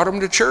they brought them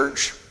to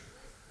church.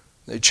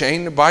 They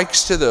chained the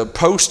bikes to the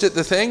post at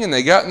the thing, and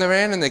they got in the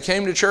van and they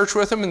came to church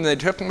with them, and they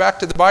took them back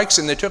to the bikes,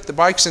 and they took the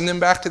bikes and then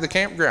back to the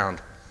campground.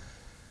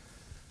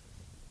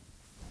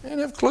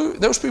 And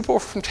those people were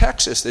from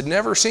Texas. They'd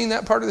never seen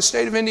that part of the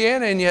state of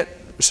Indiana, and yet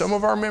some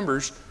of our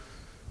members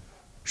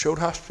showed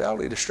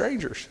hospitality to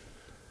strangers.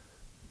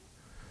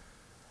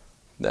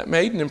 That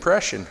made an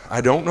impression. I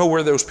don't know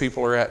where those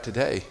people are at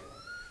today,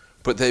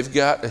 but they've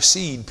got a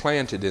seed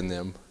planted in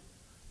them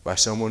by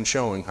someone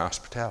showing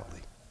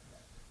hospitality.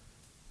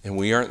 And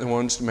we aren't the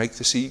ones to make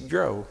the seed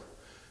grow,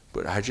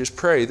 but I just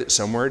pray that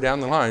somewhere down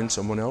the line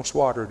someone else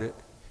watered it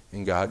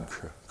and God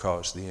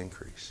caused the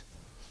increase.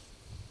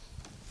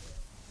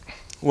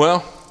 Well,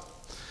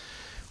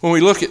 when we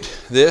look at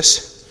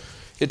this,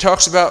 it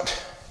talks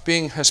about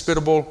being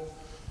hospitable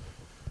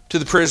to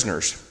the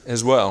prisoners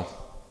as well.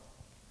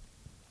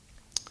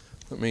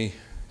 Let me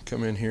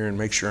come in here and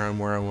make sure I'm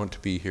where I want to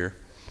be here.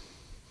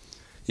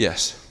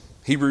 Yes,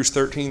 Hebrews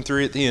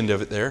 13:3 at the end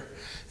of it there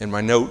in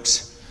my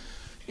notes.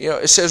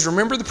 It says,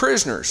 remember the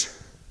prisoners.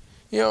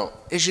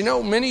 As you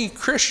know, many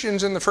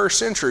Christians in the first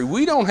century,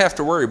 we don't have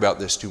to worry about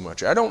this too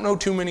much. I don't know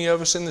too many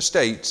of us in the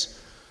States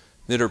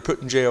that are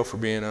put in jail for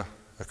being a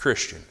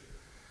Christian.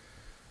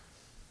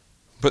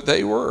 But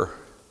they were,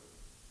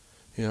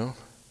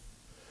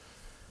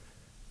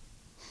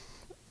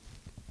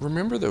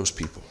 Remember those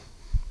people.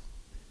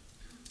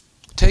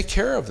 Take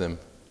care of them.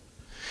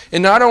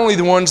 And not only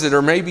the ones that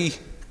are maybe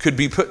could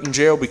be put in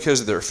jail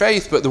because of their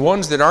faith, but the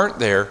ones that aren't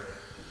there,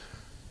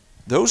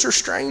 those are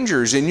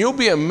strangers. And you'll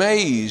be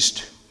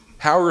amazed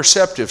how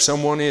receptive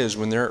someone is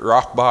when they're at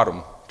rock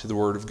bottom to the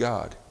Word of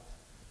God.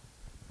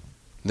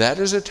 That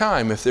is a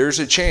time, if there's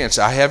a chance.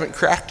 I haven't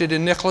cracked it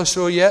in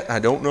Nicholasville yet. I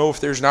don't know if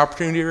there's an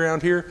opportunity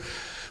around here.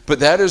 But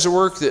that is a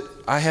work that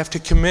I have to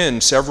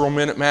commend Several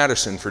Minute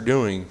Madison for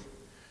doing.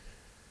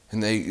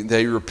 And they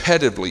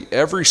repetitively,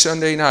 every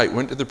Sunday night,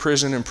 went to the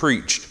prison and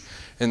preached.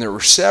 And there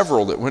were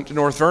several that went to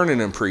North Vernon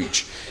and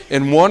preached.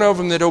 And one of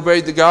them that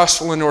obeyed the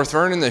gospel in North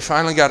Vernon, they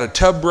finally got a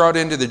tub brought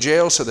into the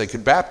jail so they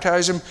could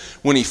baptize him.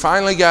 When he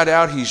finally got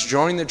out, he's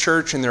joined the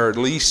church, and there are at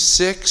least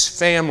 6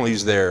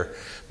 families there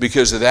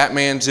because of that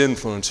man's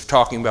influence of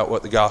talking about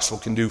what the gospel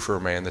can do for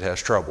a man that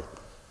has trouble.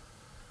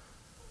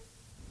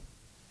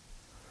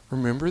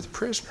 Remember the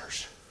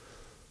prisoners.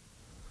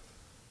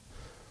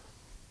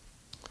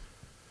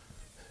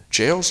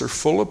 Jails are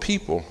full of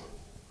people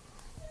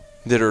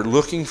that are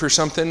looking for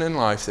something in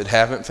life that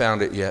haven't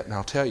found it yet. And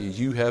I'll tell you,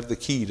 you have the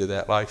key to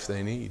that life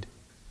they need.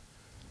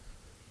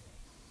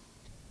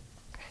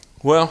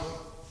 Well,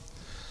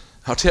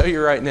 I'll tell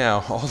you right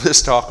now, all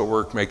this talk of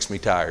work makes me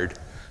tired.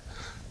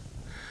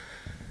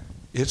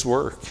 It's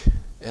work.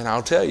 And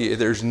I'll tell you,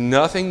 there's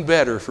nothing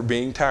better for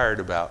being tired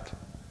about.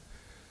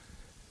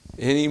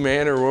 Any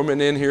man or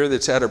woman in here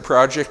that's had a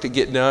project to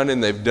get done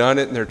and they've done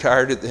it and they're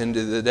tired at the end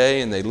of the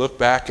day and they look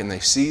back and they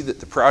see that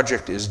the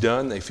project is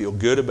done, they feel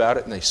good about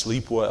it and they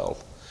sleep well.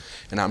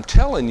 And I'm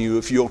telling you,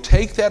 if you'll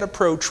take that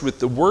approach with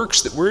the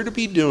works that we're to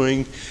be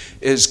doing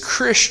as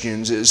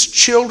Christians, as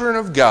children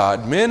of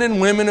God, men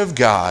and women of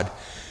God,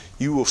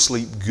 you will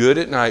sleep good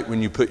at night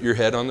when you put your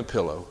head on the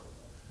pillow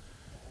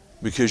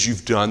because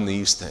you've done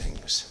these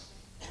things.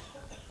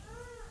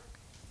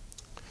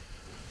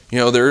 You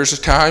know, there's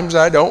times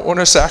I don't want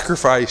to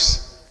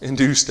sacrifice and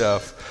do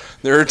stuff.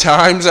 There are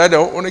times I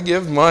don't want to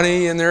give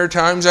money, and there are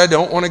times I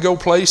don't want to go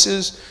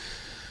places.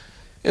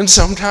 And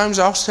sometimes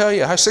I'll tell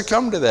you, I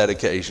succumb to that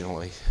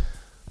occasionally.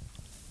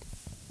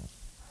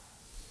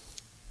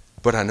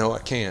 But I know I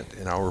can't,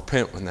 and I'll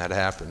repent when that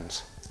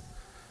happens.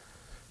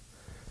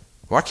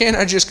 Why can't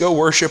I just go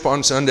worship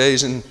on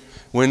Sundays and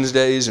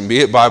Wednesdays and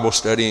be at Bible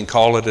study and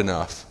call it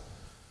enough?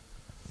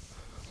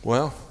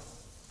 Well,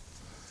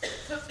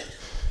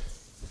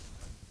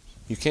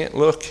 you can't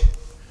look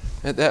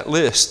at that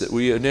list that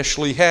we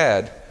initially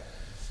had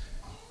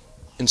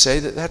and say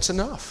that that's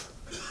enough.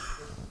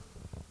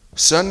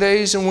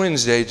 Sundays and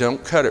Wednesdays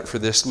don't cut it for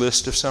this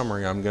list of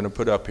summary I'm going to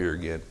put up here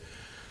again.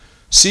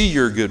 See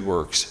your good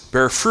works,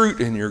 bear fruit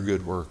in your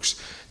good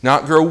works,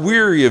 not grow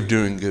weary of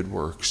doing good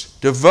works,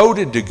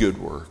 devoted to good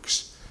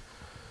works,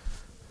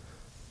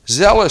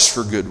 zealous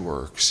for good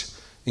works,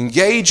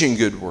 engage in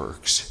good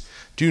works,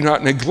 do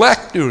not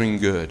neglect doing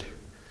good.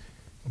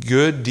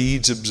 Good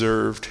deeds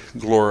observed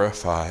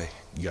glorify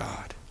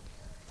God.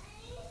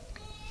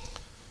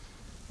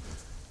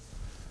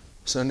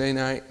 Sunday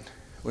night,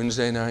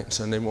 Wednesday night,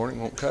 Sunday morning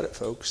won't cut it,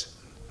 folks.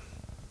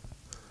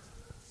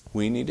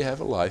 We need to have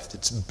a life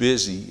that's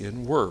busy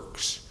in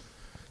works.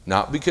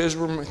 Not because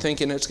we're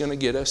thinking it's going to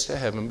get us to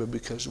heaven, but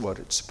because of what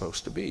it's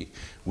supposed to be.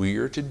 We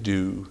are to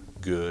do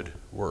good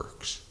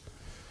works.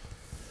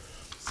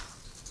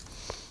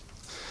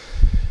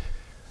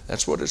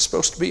 That's what it's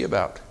supposed to be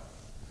about.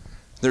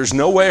 There's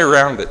no way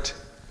around it.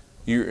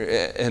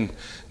 And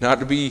not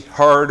to be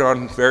hard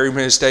on very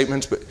many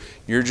statements, but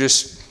you're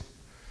just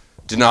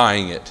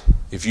denying it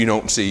if you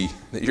don't see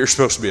that you're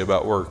supposed to be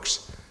about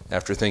works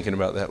after thinking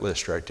about that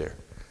list right there.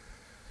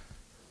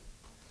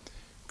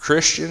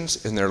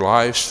 Christians in their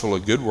lives full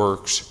of good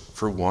works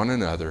for one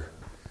another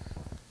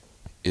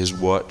is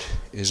what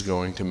is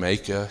going to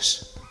make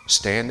us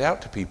stand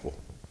out to people.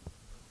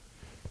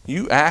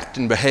 You act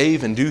and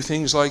behave and do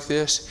things like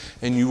this,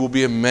 and you will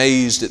be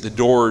amazed at the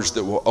doors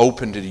that will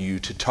open to you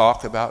to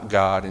talk about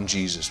God and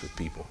Jesus with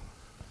people.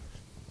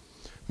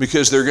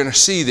 Because they're going to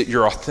see that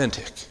you're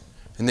authentic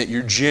and that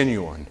you're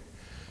genuine.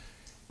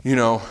 You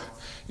know,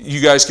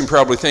 you guys can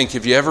probably think,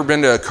 have you ever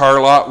been to a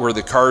car lot where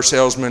the car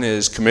salesman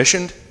is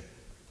commissioned?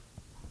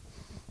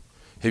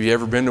 Have you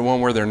ever been to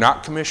one where they're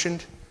not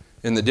commissioned?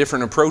 And the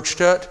different approach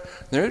to it?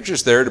 They're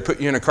just there to put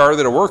you in a car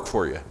that'll work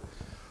for you.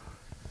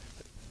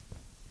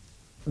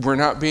 We're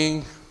not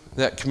being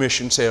that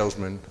commissioned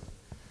salesman.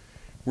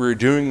 We're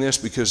doing this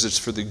because it's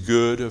for the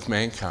good of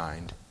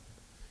mankind.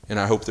 And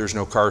I hope there's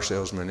no car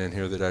salesman in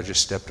here that I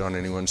just stepped on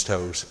anyone's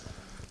toes.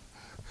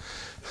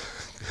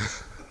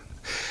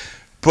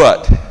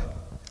 But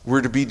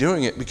we're to be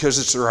doing it because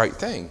it's the right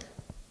thing.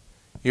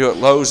 You know, at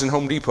Lowe's and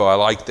Home Depot, I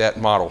like that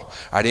model.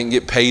 I didn't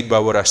get paid by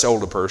what I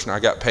sold a person.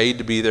 I got paid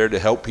to be there to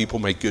help people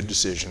make good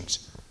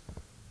decisions.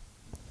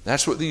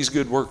 That's what these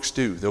good works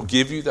do. They'll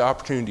give you the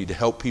opportunity to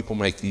help people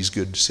make these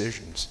good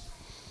decisions.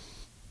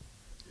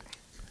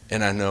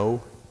 And I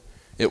know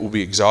it will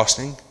be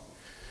exhausting.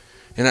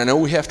 And I know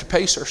we have to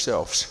pace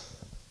ourselves.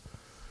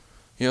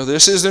 You know,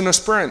 this isn't a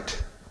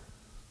sprint.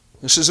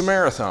 This is a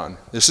marathon.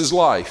 This is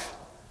life.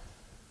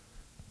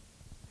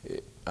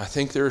 I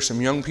think there are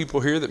some young people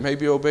here that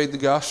maybe obeyed the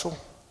gospel.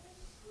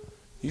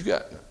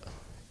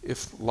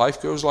 If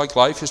life goes like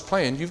life is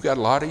planned, you've got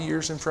a lot of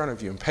years in front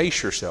of you, and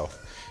pace yourself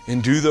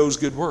and do those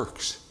good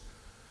works.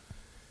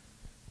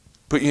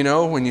 But you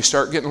know, when you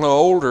start getting a little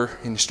older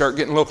and you start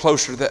getting a little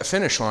closer to that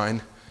finish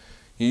line,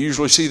 You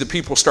usually see the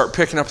people start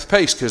picking up the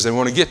pace because they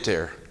want to get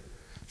there.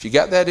 If you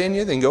got that in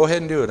you, then go ahead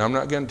and do it. I'm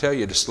not going to tell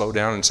you to slow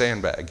down and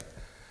sandbag.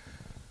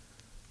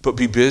 But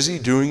be busy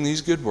doing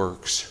these good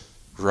works,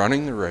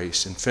 running the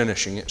race and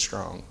finishing it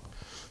strong,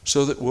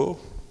 so that we'll,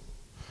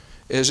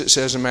 as it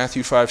says in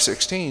Matthew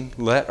 5:16,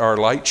 let our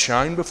light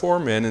shine before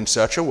men in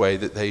such a way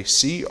that they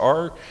see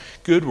our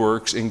good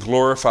works and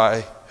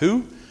glorify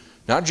who?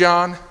 Not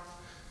John,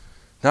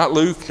 not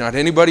Luke, not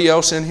anybody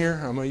else in here.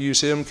 I'm going to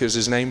use him because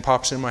his name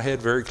pops in my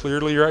head very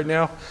clearly right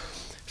now.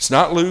 It's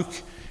not Luke.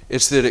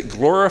 It's that it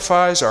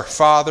glorifies our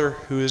Father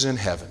who is in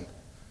heaven.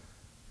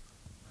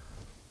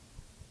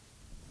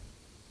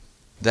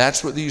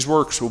 That's what these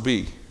works will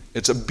be.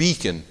 It's a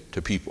beacon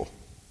to people.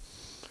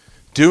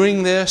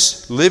 Doing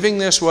this, living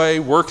this way,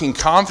 working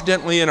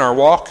confidently in our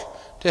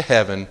walk to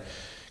heaven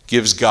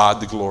gives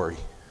God the glory.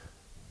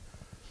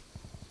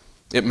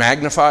 It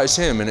magnifies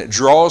Him and it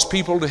draws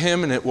people to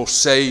Him and it will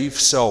save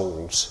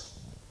souls.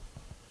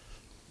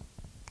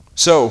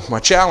 So, my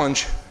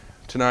challenge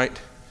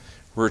tonight,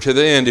 we're to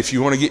the end. If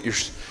you want to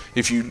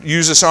if you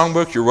use a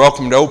songbook, you're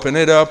welcome to open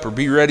it up or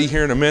be ready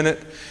here in a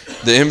minute.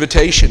 The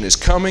invitation is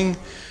coming.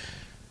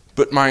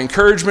 But my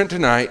encouragement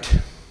tonight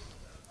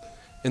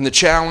and the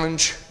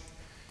challenge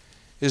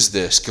is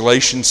this,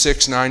 Galatians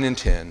 6:9 and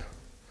 10.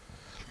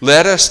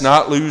 Let us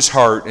not lose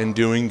heart in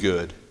doing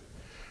good,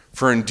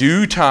 for in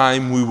due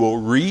time we will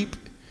reap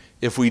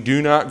if we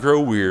do not grow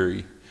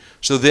weary.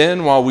 So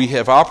then, while we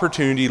have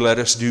opportunity, let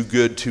us do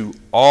good to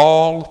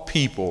all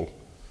people.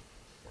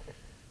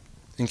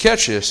 And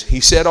catch this, he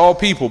said all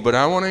people, but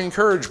I want to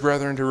encourage,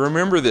 brethren, to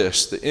remember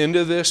this, the end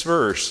of this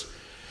verse,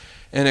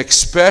 and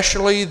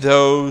especially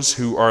those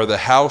who are the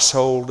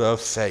household of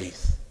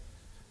faith.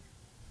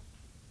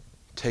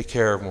 Take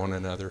care of one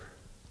another.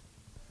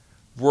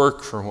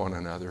 Work for one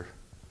another.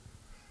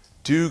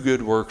 Do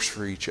good works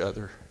for each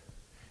other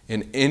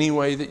in any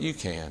way that you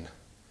can.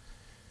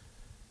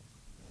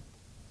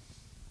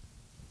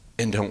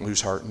 And don't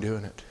lose heart in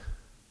doing it.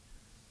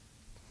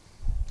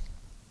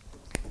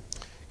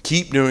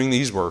 Keep doing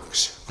these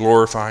works,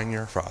 glorifying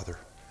your Father.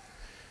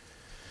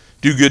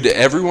 Do good to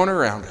everyone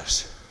around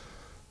us,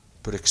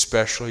 but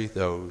especially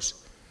those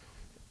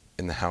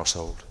in the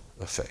household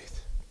of faith.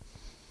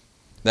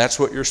 That's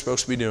what you're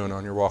supposed to be doing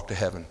on your walk to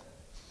heaven.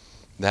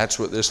 That's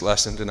what this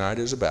lesson tonight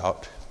is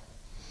about.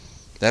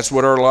 That's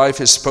what our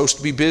life is supposed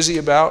to be busy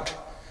about.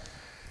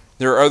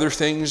 There are other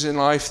things in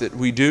life that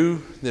we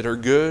do that are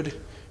good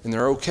and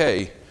they're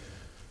okay,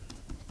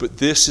 but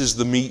this is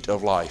the meat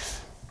of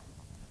life.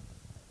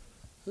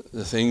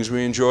 The things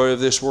we enjoy of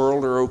this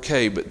world are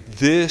okay, but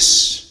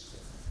this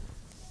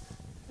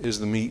is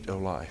the meat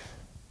of life.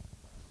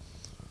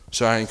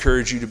 So I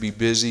encourage you to be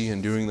busy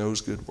in doing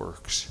those good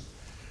works.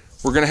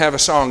 We're going to have a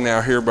song now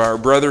here by our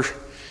brother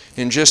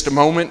in just a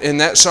moment,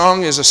 and that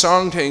song is a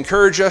song to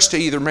encourage us to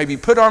either maybe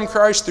put on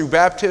Christ through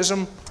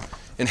baptism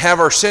and have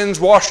our sins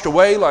washed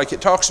away like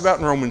it talks about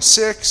in Romans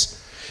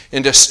 6,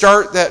 and to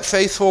start that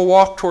faithful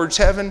walk towards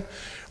heaven.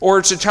 Or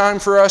it's a time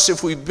for us,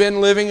 if we've been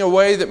living a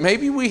way that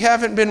maybe we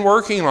haven't been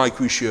working like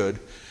we should,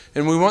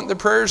 and we want the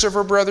prayers of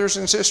our brothers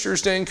and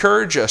sisters to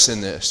encourage us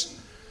in this,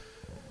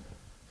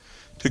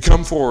 to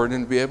come forward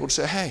and be able to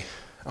say, hey,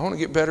 I want to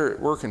get better at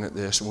working at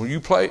this. Will you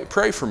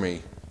pray for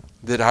me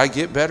that I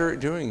get better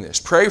at doing this?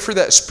 Pray for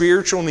that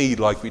spiritual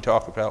need like we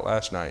talked about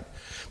last night.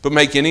 But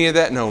make any of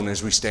that known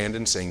as we stand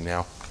and sing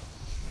now.